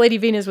since Lady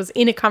Venus was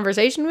in a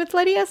conversation with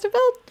Lady Estebel,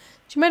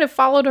 she might have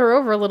followed her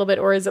over a little bit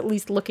or is at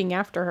least looking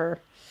after her.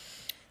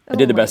 I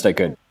did the best I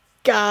could.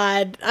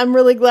 God, I'm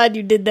really glad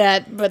you did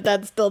that, but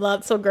that's still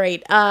not so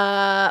great.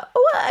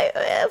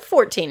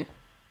 14.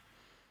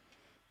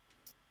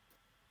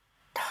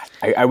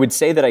 I would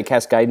say that I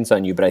cast guidance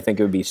on you, but I think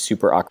it would be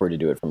super awkward to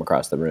do it from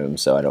across the room,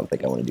 so I don't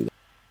think I want to do that.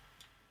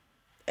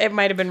 It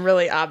might have been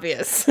really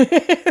obvious.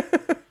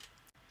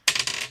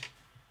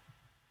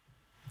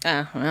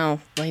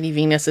 Well, Lady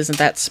Venus isn't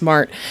that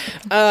smart.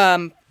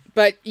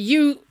 But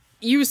you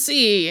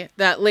see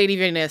that Lady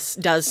Venus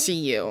does see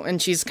you,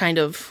 and she's kind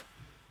of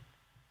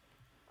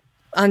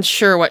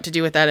unsure what to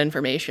do with that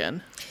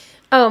information.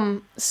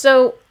 What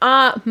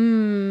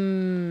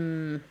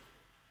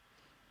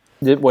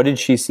did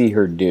she see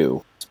her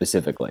do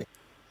specifically?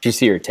 Did she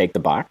see her take the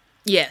box?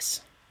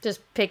 Yes. Just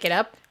pick it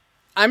up.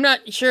 I'm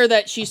not sure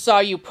that she saw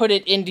you put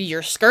it into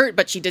your skirt,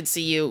 but she did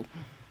see you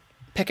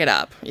pick it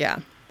up. Yeah.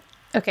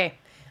 Okay.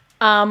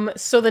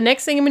 So the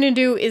next thing I'm going to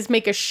do is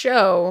make a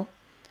show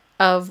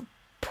of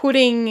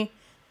putting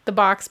the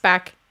box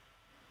back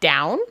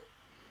down.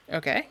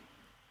 Okay.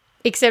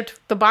 Except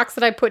the box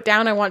that I put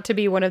down, I want to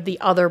be one of the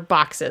other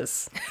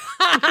boxes.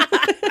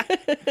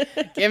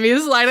 Give me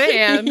the sleight of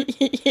hand.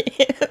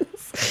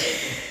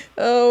 Yes.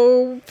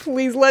 Oh,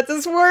 please let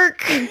this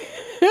work.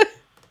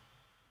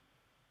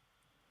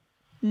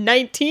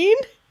 19?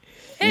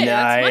 Hey,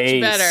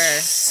 Nice.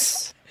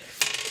 that's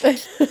much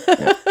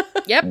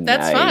better. Yep,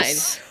 that's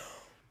Nice. fine.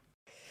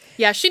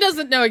 Yeah, she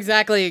doesn't know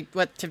exactly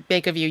what to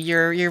make of you.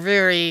 You're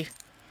very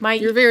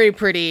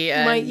pretty.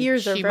 And My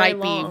ears are she very might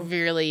long. be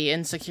really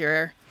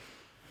insecure.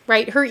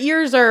 Right, her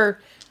ears are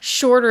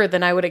shorter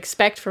than I would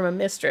expect from a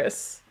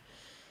mistress.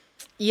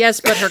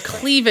 Yes, but her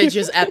cleavage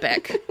is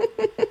epic.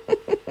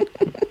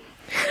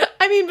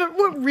 I mean, but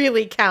what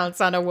really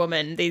counts on a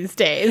woman these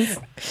days?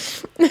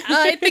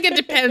 I think it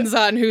depends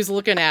on who's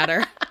looking at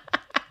her.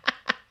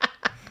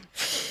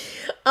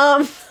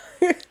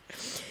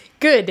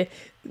 Good.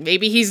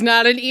 Maybe he's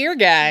not an ear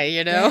guy,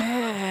 you know?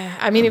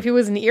 I mean, if he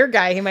was an ear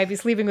guy, he might be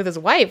sleeping with his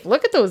wife.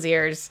 Look at those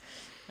ears.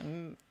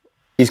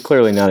 He's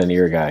clearly not an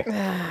ear guy.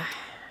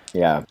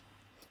 Yeah.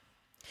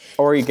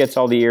 Or he gets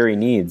all the ear he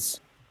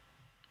needs.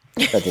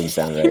 That doesn't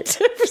sound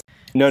right.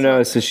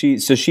 No. So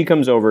she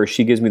comes over.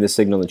 She gives me the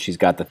signal that she's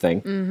got the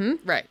thing.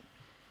 Right.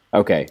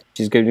 Okay.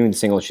 She's giving me the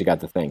signal that she got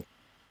the thing.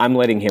 I'm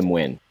letting him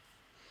win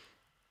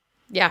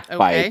Yeah. Okay.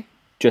 by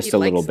just He a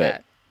little likes bit.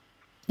 that.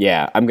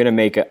 Yeah, I'm gonna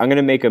make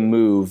a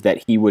move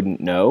that he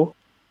wouldn't know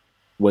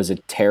was a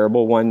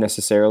terrible one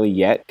necessarily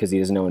yet because he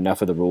doesn't know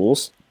enough of the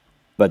rules,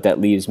 but that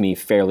leaves me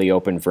fairly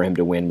open for him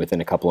to win within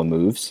a couple of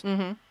moves.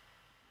 Mm-hmm.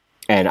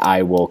 And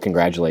I will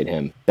congratulate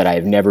him that I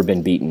have never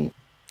been beaten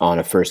on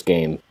a first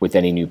game with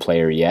any new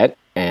player yet,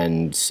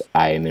 and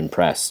I am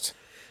impressed.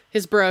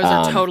 His bros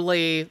are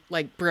totally,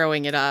 like,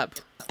 broing it up.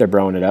 They're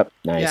broing it up.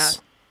 Nice.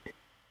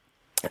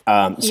 You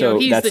So know,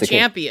 he's that's the the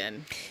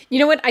champion. You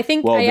know what? I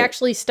think Well, I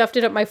actually stuffed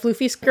it up my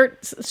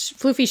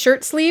floofy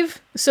shirt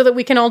sleeve so that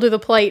we can all do the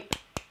polite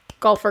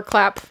golfer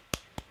clap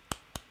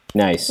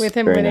Nice. with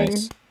him Very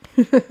winning.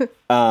 nice.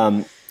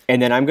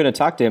 And then I'm going to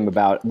talk to him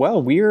about,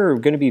 well, we're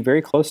going to be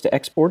very close to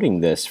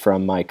exporting this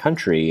from my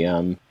country.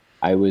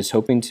 I was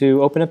hoping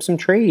to open up some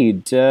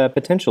trade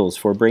potentials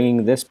for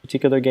bringing this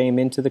particular game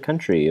into the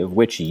country, of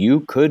which you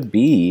could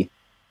be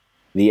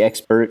the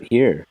expert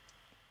here.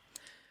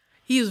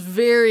 He's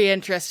very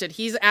interested.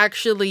 He's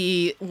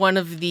actually one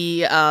of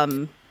the,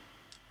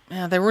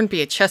 there wouldn't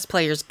be a chess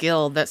players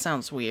guild. That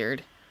sounds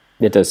weird.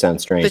 It does sound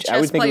The strange. I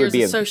would Chess think it would Players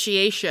be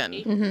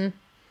Association.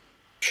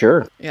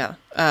 Sure. Yeah.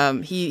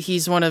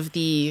 He's one of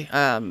the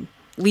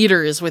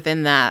leaders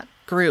within that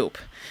group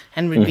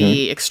and would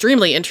be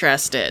extremely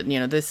interested. You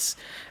know,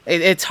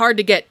 it's hard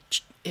to get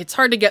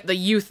the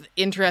youth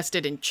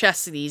interested in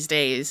chess these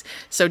days.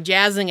 So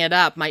jazzing it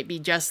up might be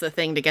just the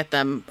thing to get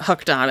them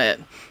hooked on it.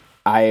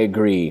 I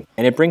agree.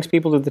 And it brings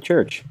people to the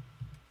church.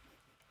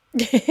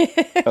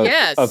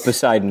 Yes. Of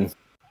Poseidon.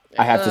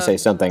 I have to say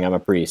something. I'm a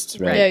priest,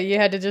 right? Yeah, you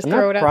had to just I'm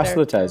throw not it out there.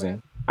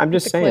 proselytizing. I'm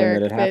just saying Cleric,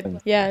 that it but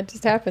happens. yeah, it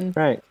just happened.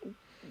 Right.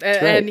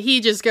 And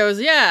he just goes,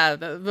 yeah,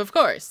 of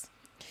course.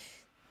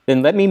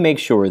 Then let me make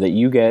sure that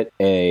you get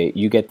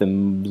the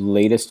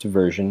latest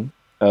version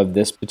of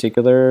this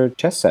particular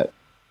chess set.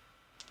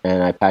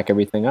 And I pack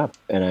everything up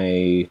and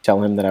I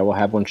tell him that I will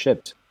have one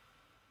shipped.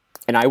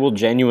 And I will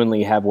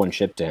genuinely have one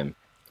shipped to him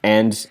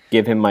and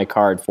give him my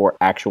card for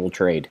actual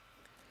trade.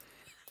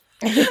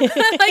 Like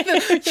you're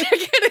gonna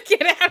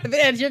get out of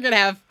it. You're gonna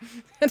have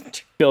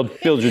Build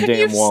your damn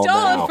you've wall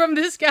stolen now. from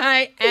this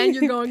guy, and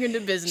you're going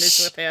into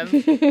business with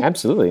him.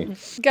 Absolutely.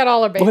 Got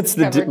all our bases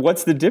covered.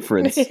 What's the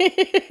difference?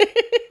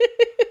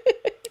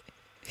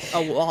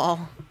 A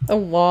wall. A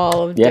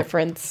wall of Yeah.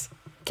 difference.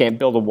 Can't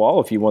build a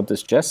wall if you want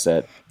this chess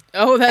set.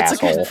 Oh, that's a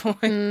Asshole. good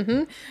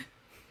point.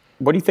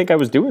 What do you think I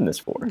was doing this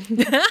for?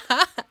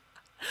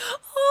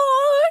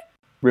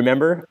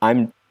 Remember,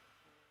 I'm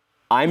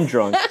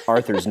drunk.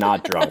 Arthur's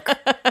not drunk.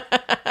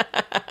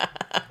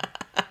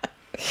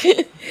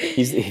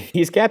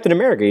 He's Captain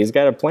America. He's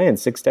got a plan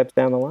 6 steps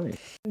down the line.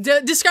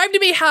 Describe to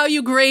me how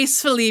you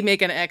gracefully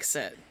make an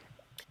exit.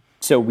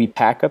 So we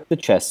pack up the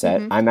chess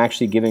set. I'm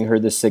actually giving her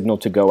the signal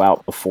to go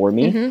out before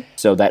me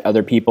so that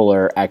other people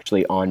are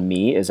actually on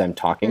me as I'm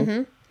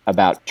talking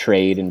about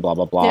trade and blah,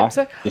 blah, blah, Yeah,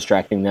 so-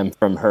 distracting them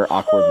from her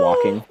awkward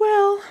walking.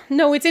 Well,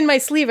 no, it's in my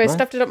sleeve. I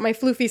stuffed it up my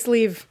floofy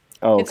sleeve.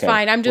 Oh, It's okay.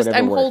 fine. I'm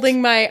Whatever works.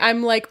 holding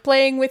I'm like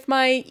playing with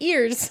my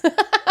ears.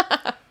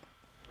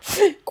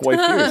 Quite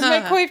fierce.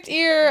 My coiffed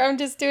ear. I'm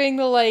just doing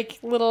the like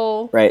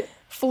little Right.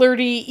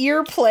 flirty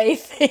ear play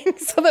thing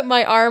so that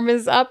my arm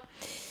is up.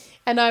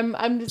 And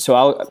I'm just So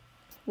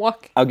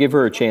I'll give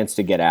her a chance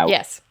to get out.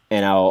 Yes.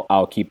 And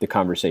I'll keep the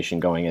conversation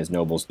going as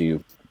nobles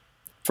do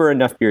for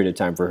enough period of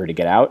time for her to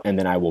get out, and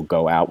then I will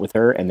go out with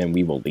her, and then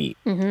we will leave.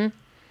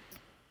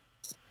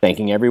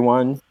 Thanking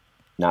everyone,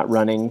 not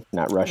running,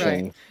 not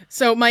rushing. Right.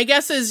 So my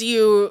guess is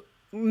you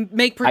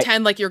make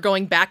pretend like you're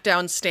going back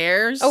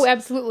downstairs. Oh,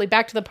 absolutely.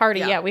 Back to the party.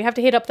 Yeah. Yeah, we have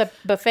to hit up the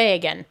buffet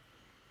again.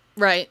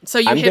 Right. So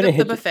you I'm hit gonna up the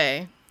hit the-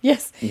 buffet.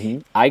 Yes.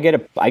 I get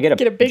a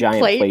a big giant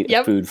plate, plate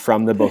of food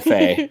from the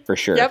buffet for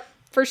sure. Yep,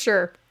 for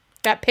sure.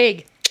 That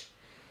pig.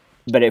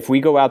 But if we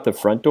go out the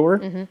front door,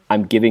 Mm-hmm.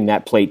 I'm giving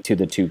that plate to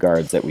the two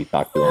guards that we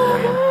talked to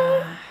on the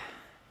way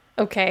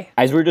in. Okay.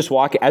 As we're just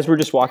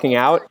walking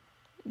out,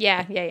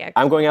 Yeah.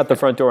 I'm going out the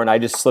front door and I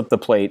just slip the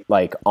plate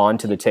like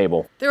onto the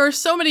table. There are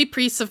so many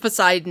priests of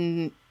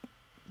Poseidon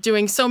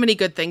doing so many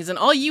good things, and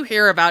all you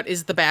hear about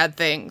is the bad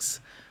things.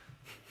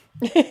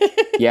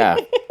 Yeah.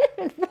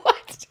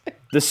 What?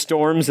 The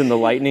storms and the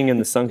lightning and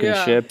the sunken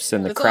ships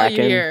and the That's all you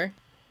kraken. hear.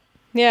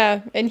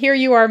 Yeah, and here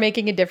you are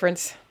making a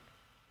difference.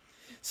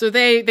 So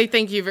they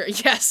thank you very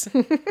yes,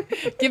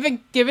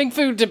 giving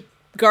food to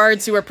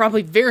guards who are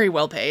probably very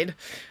well paid.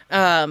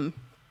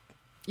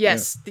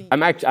 Yes, I'm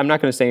not going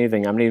to say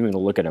anything. I'm not even going to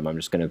look at him. I'm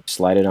just going to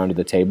slide it onto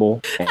the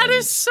table and, that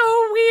is so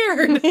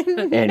weird.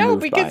 and No,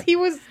 move because by. he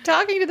was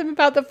talking to them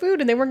about the food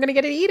and they weren't going to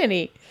get to eat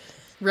any.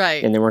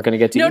 Right. And they weren't going to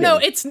get to eat No,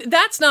 it.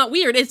 that's not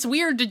weird. It's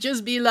weird to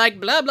just be like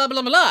blah blah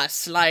blah blah.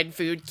 Slide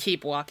food,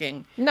 keep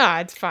walking. Nah,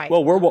 it's fine.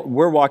 Well,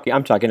 we're walking.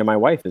 I'm talking to my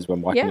wife as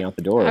I'm walking Yeah, out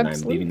the door, and I'm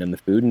absolutely. leaving them the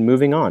food and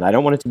moving on. I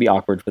don't want it to be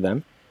awkward for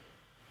them.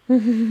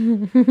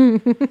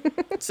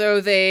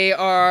 So they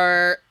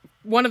are.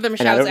 One of them I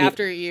shouts don't need-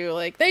 after you,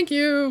 like "Thank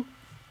you."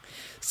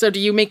 So do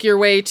you make your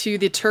way to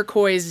the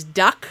turquoise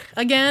duck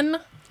again?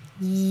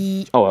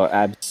 Oh,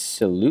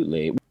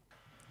 absolutely.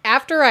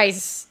 After I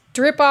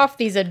strip off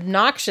these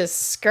obnoxious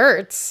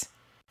skirts,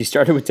 She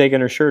started with taking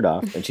her shirt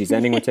off, and she's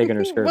ending with taking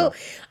her skirt well,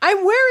 off. I'm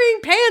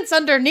wearing pants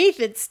underneath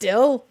it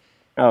still.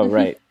 Oh,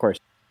 right, of course.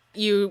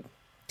 You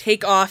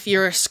take off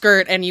your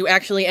skirt and you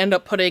actually end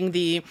up putting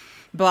the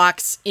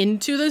box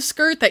into the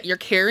skirt that you're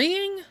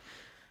carrying.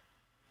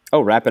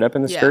 Oh, wrap it up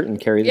in the Yeah. skirt and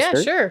carry the Yeah,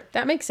 skirt? sure.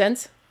 That makes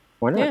sense.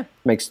 Why not? Yeah.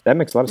 That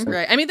makes a lot of sense.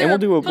 Right. I mean, there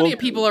And are we'll do plenty of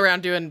people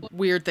around doing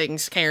weird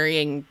things,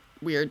 carrying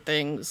weird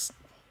things.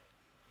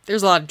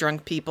 There's a lot of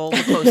drunk people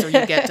the closer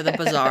you get to the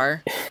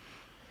bazaar.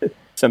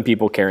 Some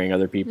people carrying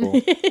other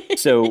people.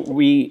 So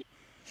we're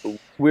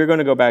going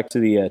to go back to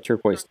the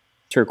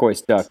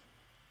turquoise duck,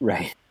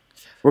 right?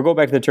 We'll go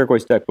back to the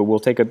turquoise duck, but we'll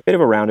take a bit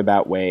of a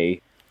roundabout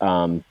way,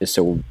 just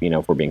so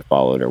if we're being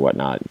followed or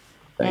whatnot,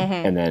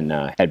 and then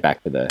head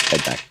back.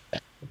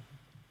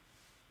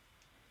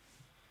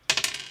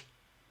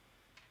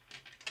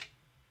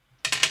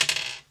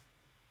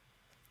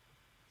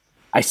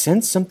 I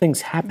sense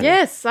something's happening.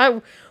 Yes,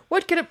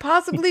 what could it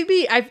possibly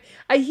be?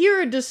 I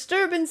hear a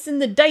disturbance in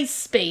the dice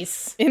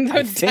space. In the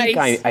I think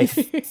dice. I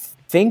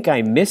think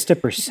I missed a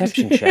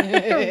perception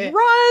check.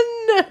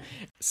 Run!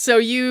 So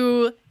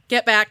you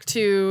get back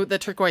to the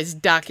turquoise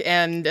duck,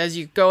 and as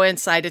you go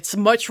inside, it's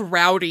much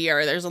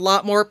rowdier. There's a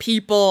lot more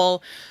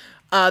people.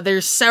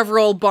 There's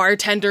several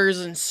bartenders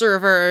and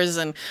servers,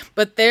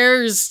 but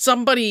there's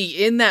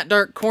somebody in that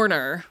dark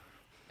corner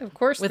Of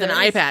course, with an there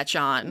eye is. patch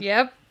on.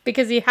 Yep,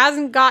 because he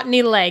hasn't got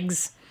any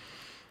legs.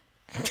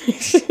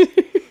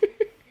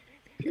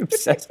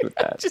 Obsessed with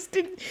that.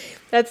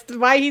 That's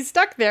why he's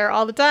stuck there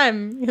all the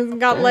time. He hasn't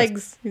got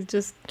legs. He's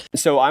just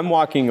So I'm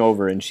walking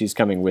over, and she's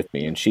coming with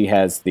me, and she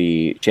has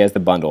the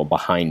bundle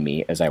behind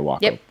me as I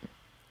walk Yep. over.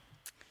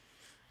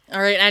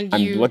 All right, and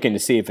I'm looking to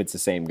see if it's the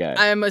same guy.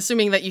 I'm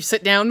assuming that you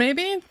sit down,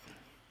 maybe?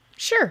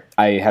 sure.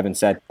 I haven't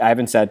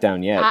sat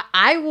down yet,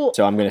 I will.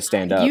 so I'm going to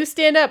stand up. You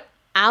stand up.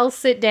 I'll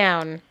sit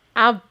down.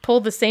 I'll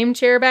pull the same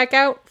chair back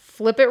out,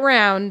 flip it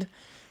round,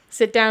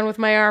 sit down with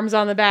my arms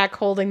on the back,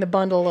 holding the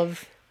bundle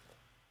of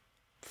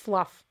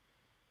fluff.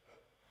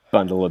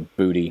 Bundle of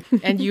booty.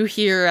 And you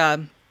hear,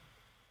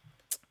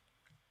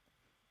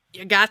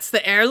 you got's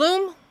the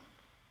heirloom?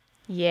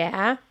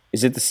 Yeah.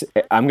 Is it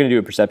I'm going to do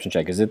a perception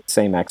check. Is it the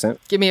same accent?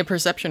 Give me a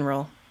perception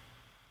roll.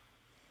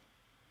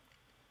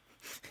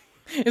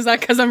 Is that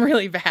because I'm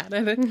really bad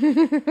at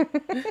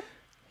it?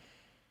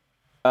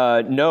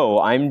 No,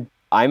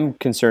 I'm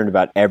concerned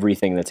about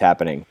everything that's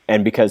happening,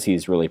 and because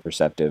he's really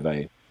perceptive,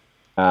 actually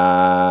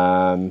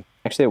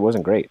it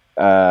wasn't great.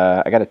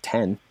 I got a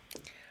 10.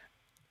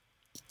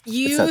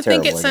 You not think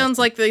terrible, I it guess. sounds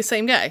like the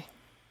same guy.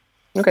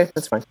 Okay,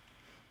 that's fine.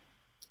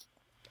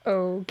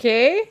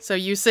 Okay. So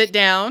you sit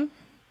down,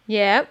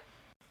 Yep.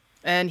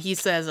 and he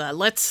says,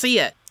 let's see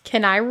it.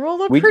 Can I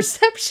roll a We-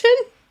 perception?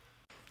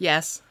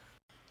 Yes.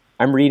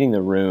 I'm reading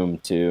the room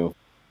too.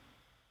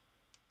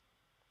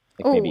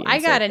 Oh, maybe I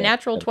got insight a check,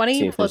 natural but see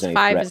 20 if plus there's any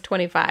 5 threat. is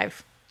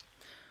 25.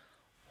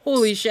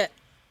 Holy shit.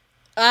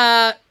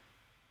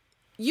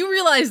 You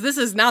realize this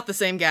is not the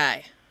same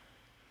guy.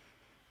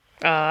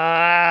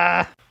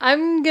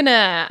 I'm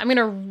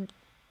gonna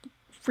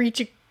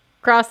reach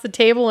across the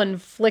table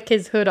and flick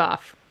his hood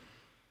off.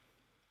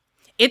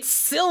 It's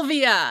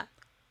Sylvia.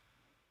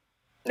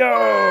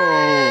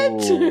 No.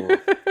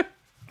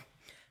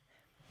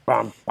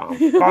 Bum, bum,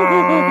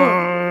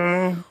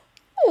 bum.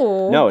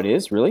 Oh. No, it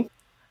is really.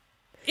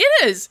 It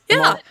is.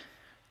 Yeah.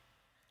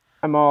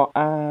 I'm all.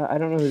 I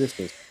don't know who this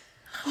is.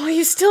 Oh,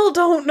 you still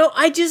don't know.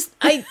 I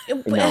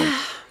No.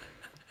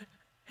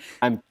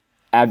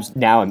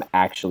 Now I'm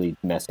actually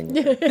messing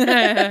with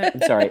it.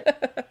 I'm sorry.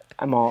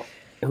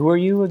 Who are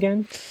you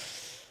again?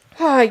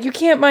 You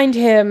can't mind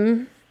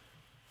him.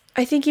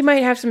 I think he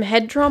might have some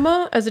head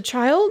trauma as a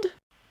child.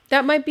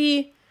 That might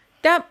be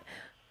that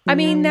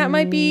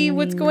might be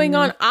what's going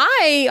on.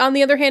 I, on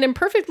the other hand, am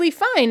perfectly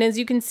fine. As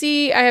you can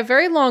see, I have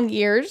very long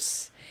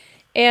ears.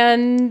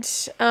 And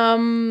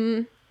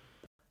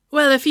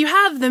Well, if you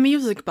have the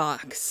music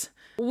box,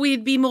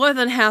 we'd be more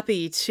than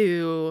happy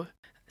to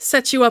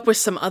set you up with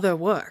some other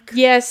work.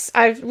 yes,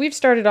 we've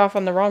started off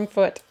on the wrong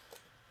foot.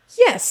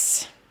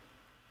 Yes.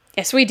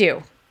 Yes, we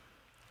do.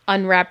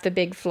 Unwrap the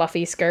big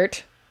fluffy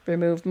skirt.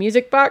 Remove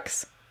music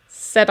box.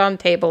 Set on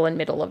table in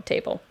middle of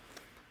table.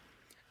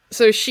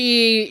 So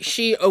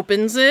she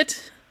opens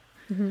it,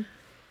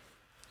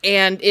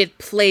 and it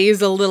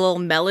plays a little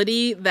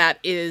melody that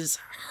is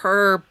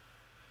her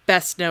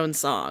best known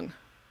song.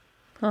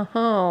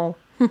 Oh.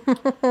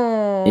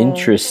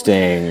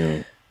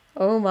 Interesting.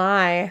 Oh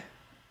my.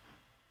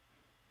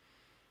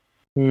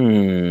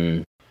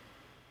 Hmm.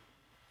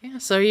 Yeah,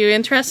 so are you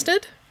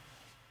interested?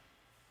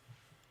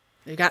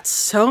 You got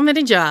so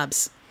many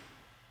jobs.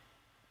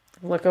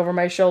 Look over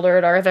my shoulder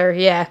at Arthur.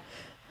 Yeah.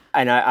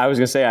 And I was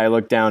gonna say, I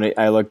look down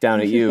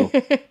at you.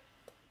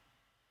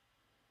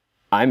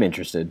 I'm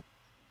interested.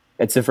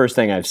 It's the first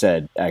thing I've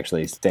said,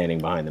 actually, standing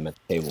behind them at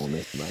the table in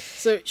this much.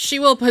 So she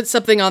will put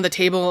something on the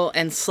table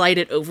and slide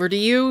it over to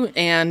you,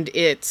 and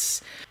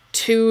it's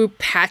 2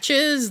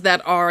 patches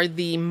that are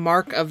the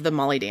mark of the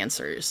Molly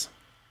dancers.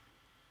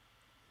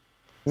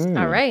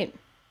 All right.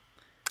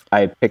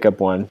 I pick up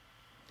one.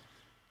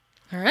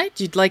 All right,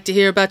 you'd like to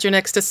hear about your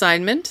next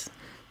assignment?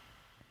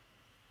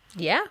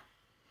 Yeah.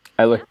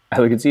 I look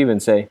at Steve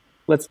and say,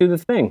 "Let's do the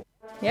thing."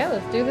 Yeah,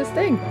 let's do this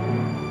thing.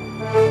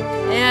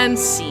 And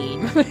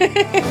scene.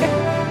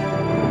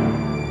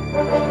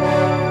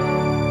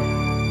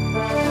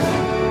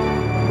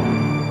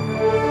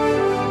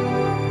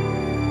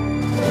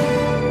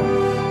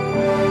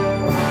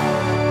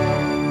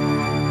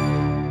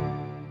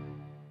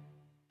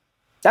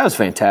 That was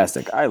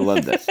fantastic. I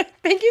loved it.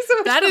 Thank you so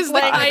much. That for is the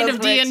playing kind with of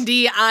us, Rich.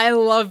 D&D I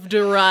love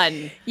to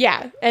run.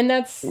 Yeah, and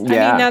that's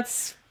Yeah.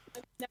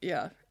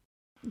 Yeah.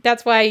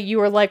 that's why you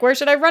were like, "Where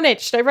should I run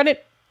it? Should I run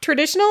it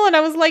traditional?" And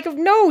I was like,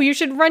 "No, you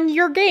should run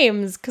your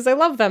games because I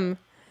love them."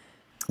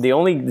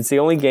 It's the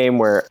only game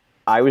where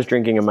I was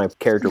drinking and my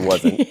character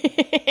wasn't.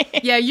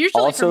 Yeah,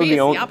 usually Also, for me the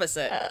it's only- the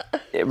opposite.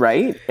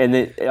 Right? And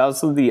it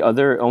also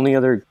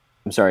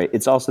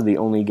it's also the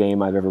only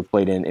game I've ever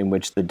played in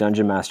which the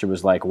dungeon master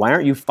was like, "Why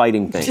aren't you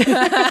fighting things?"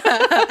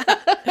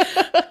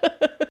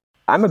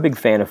 I'm a big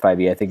fan of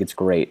 5e. I think it's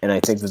great. And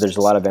I think that there's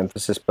a lot of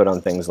emphasis put on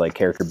things like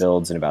character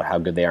builds and about how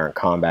good they are in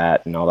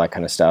combat and all that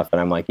kind of stuff. And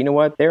I'm like, you know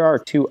what? There are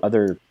two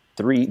other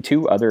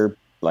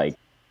like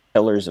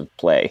pillars of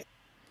play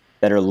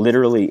that are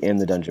literally in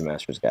the Dungeon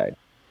Master's Guide.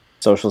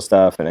 Social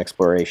stuff and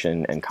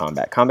exploration and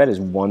combat. Combat is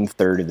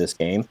 1/3 of this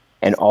game,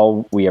 and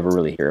all we ever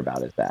really hear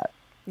about is that.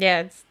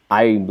 Yeah, it's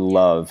I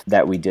love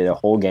that we did a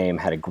whole game,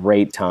 had a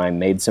great time,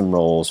 made some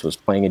rolls, was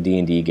playing a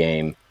D&D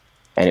game,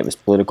 and it was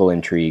political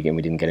intrigue, and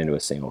we didn't get into a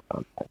single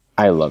combat.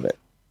 I love it.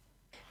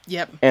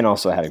 Yep. And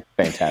also had a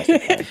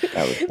fantastic time.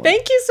 That was fun.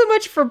 Thank you so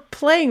much for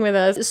playing with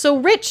us. So,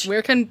 Rich,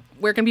 Where can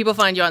people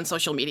find you on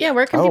social media? yeah,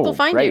 where can people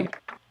find right. you?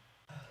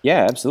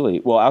 Yeah,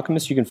 absolutely. Well,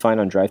 Alchemist you can find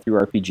on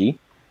DriveThruRPG.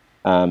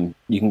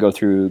 You can go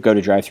to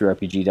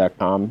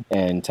drivethroughrpg.com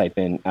and type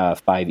in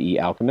 5e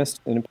Alchemist,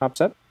 and it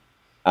pops up.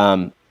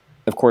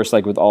 Of course,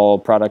 like with all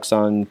products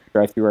on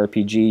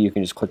DriveThruRPG, you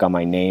can just click on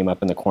my name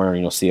up in the corner, and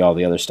you'll see all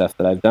the other stuff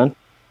that I've done.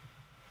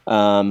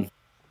 In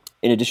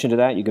addition to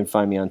that, you can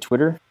find me on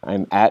Twitter.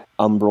 I'm at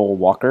Umbral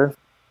Walker,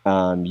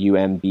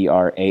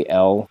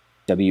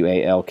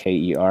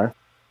 UMBRALWALKER.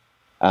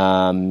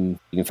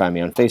 You can find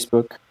me on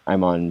Facebook.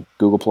 I'm on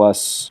Google+.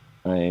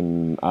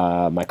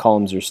 My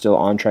columns are still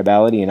on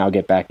Tribality, and I'll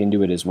get back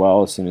into it as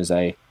well as soon as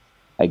I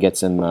get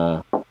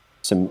some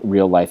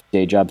real life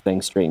day job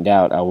things straightened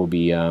out. I will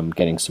be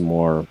getting some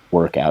more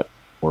work out in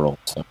the world,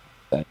 so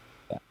that'd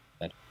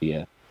be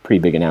a pretty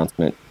big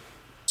announcement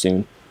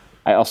soon.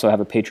 I also have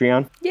a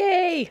Patreon.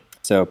 Yay!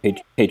 So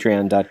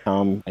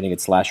patreon.com, I think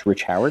it's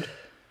 /Rich Howard.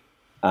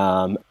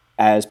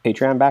 As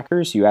Patreon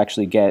backers, you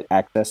actually get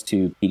access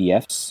to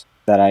PDFs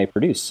that I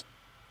produce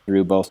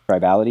through both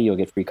Tribality. You'll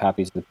get free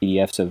copies of the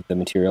PDFs of the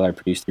material I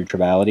produce through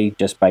Tribality.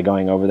 Just by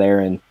going over there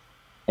and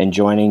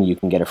joining, you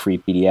can get a free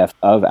PDF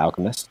of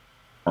Alchemist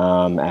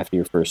after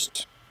your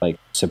first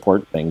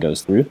support thing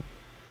goes through.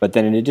 But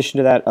then in addition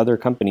to that, other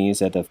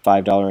companies at a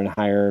 $5 and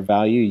higher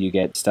value, you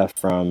get stuff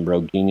from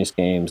Rogue Genius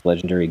Games,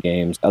 Legendary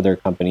Games, other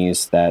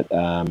companies that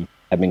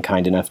have been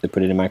kind enough to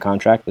put it in my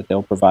contract that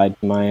they'll provide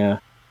to my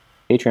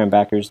Patreon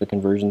backers the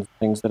conversions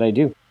things that I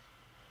do.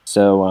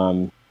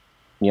 So,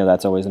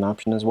 that's always an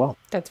option as well.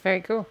 That's very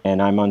cool.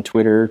 And I'm on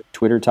Twitter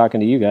talking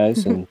to you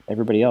guys and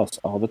everybody else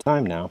all the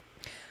time now.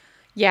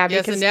 Yeah,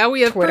 Yes, because and now we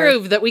have Twitter.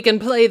 proved that we can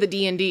play the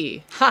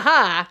D&D.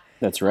 Haha.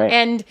 That's right.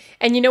 And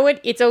you know what?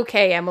 It's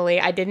okay, Emily.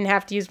 I didn't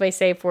have to use my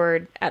safe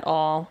word at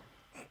all.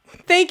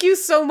 Thank you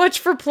so much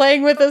for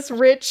playing with us,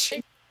 Rich.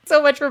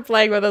 so much for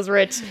playing with us,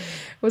 Rich. It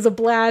was a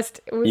blast.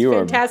 It was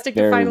fantastic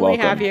to finally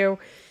have you.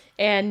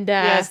 And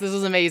yes, this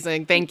was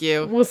amazing. Thank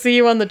you. We'll see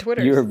you on the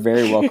Twitter. You're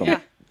very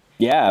welcome.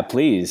 Yeah,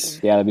 please.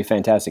 Yeah, that'd be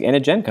fantastic. And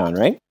at Gen Con,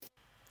 right?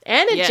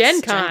 And at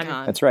Gen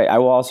Con. That's right. I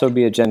will also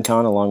be at Gen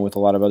Con along with a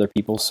lot of other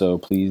people, so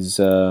please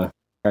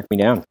track me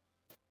down.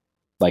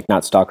 Like,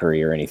 not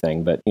stalkery or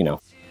anything, but,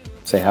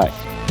 say hi.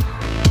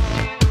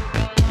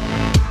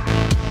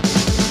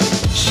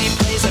 She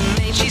plays a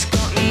maid, she's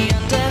got me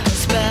under her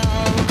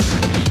spell.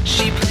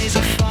 She plays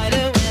a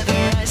fighter with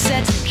her eyes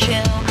set to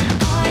kill.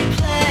 I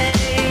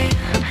play,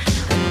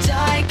 and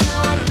I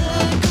can't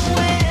look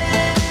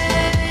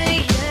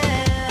away.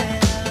 Yeah.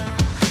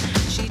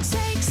 She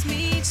takes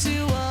me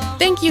to a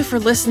Thank you for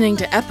listening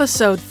to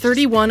episode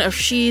 31 of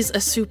She's a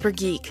Super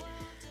Geek.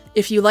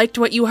 If you liked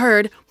what you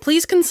heard,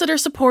 please consider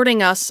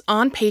supporting us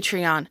on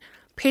Patreon,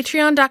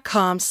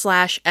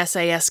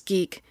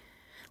 patreon.com/sasgeek.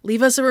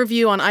 Leave us a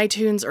review on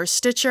iTunes or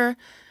Stitcher,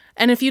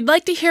 and if you'd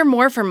like to hear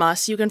more from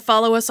us, you can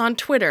follow us on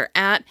Twitter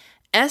at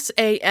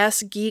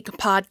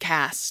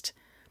 @SASGeekPodcast.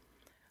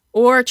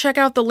 Or check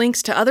out the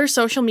links to other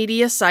social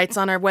media sites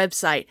on our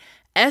website,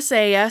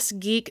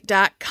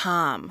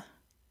 sasgeek.com.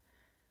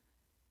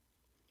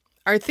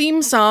 Our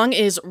theme song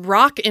is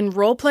Rock and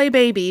Roleplay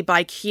Baby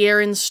by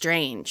Kieran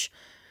Strange.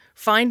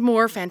 Find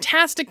more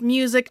fantastic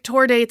music,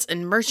 tour dates,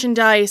 and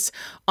merchandise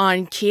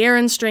on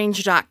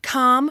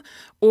kieranstrange.com,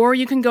 or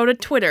you can go to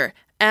Twitter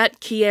at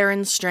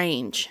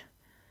kieranstrange.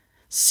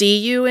 See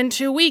you in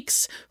 2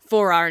 weeks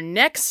for our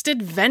next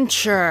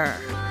adventure.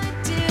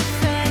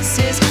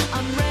 defenses.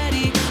 I'm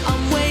ready,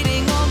 I'm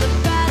waiting on the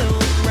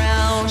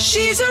battleground.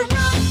 She's a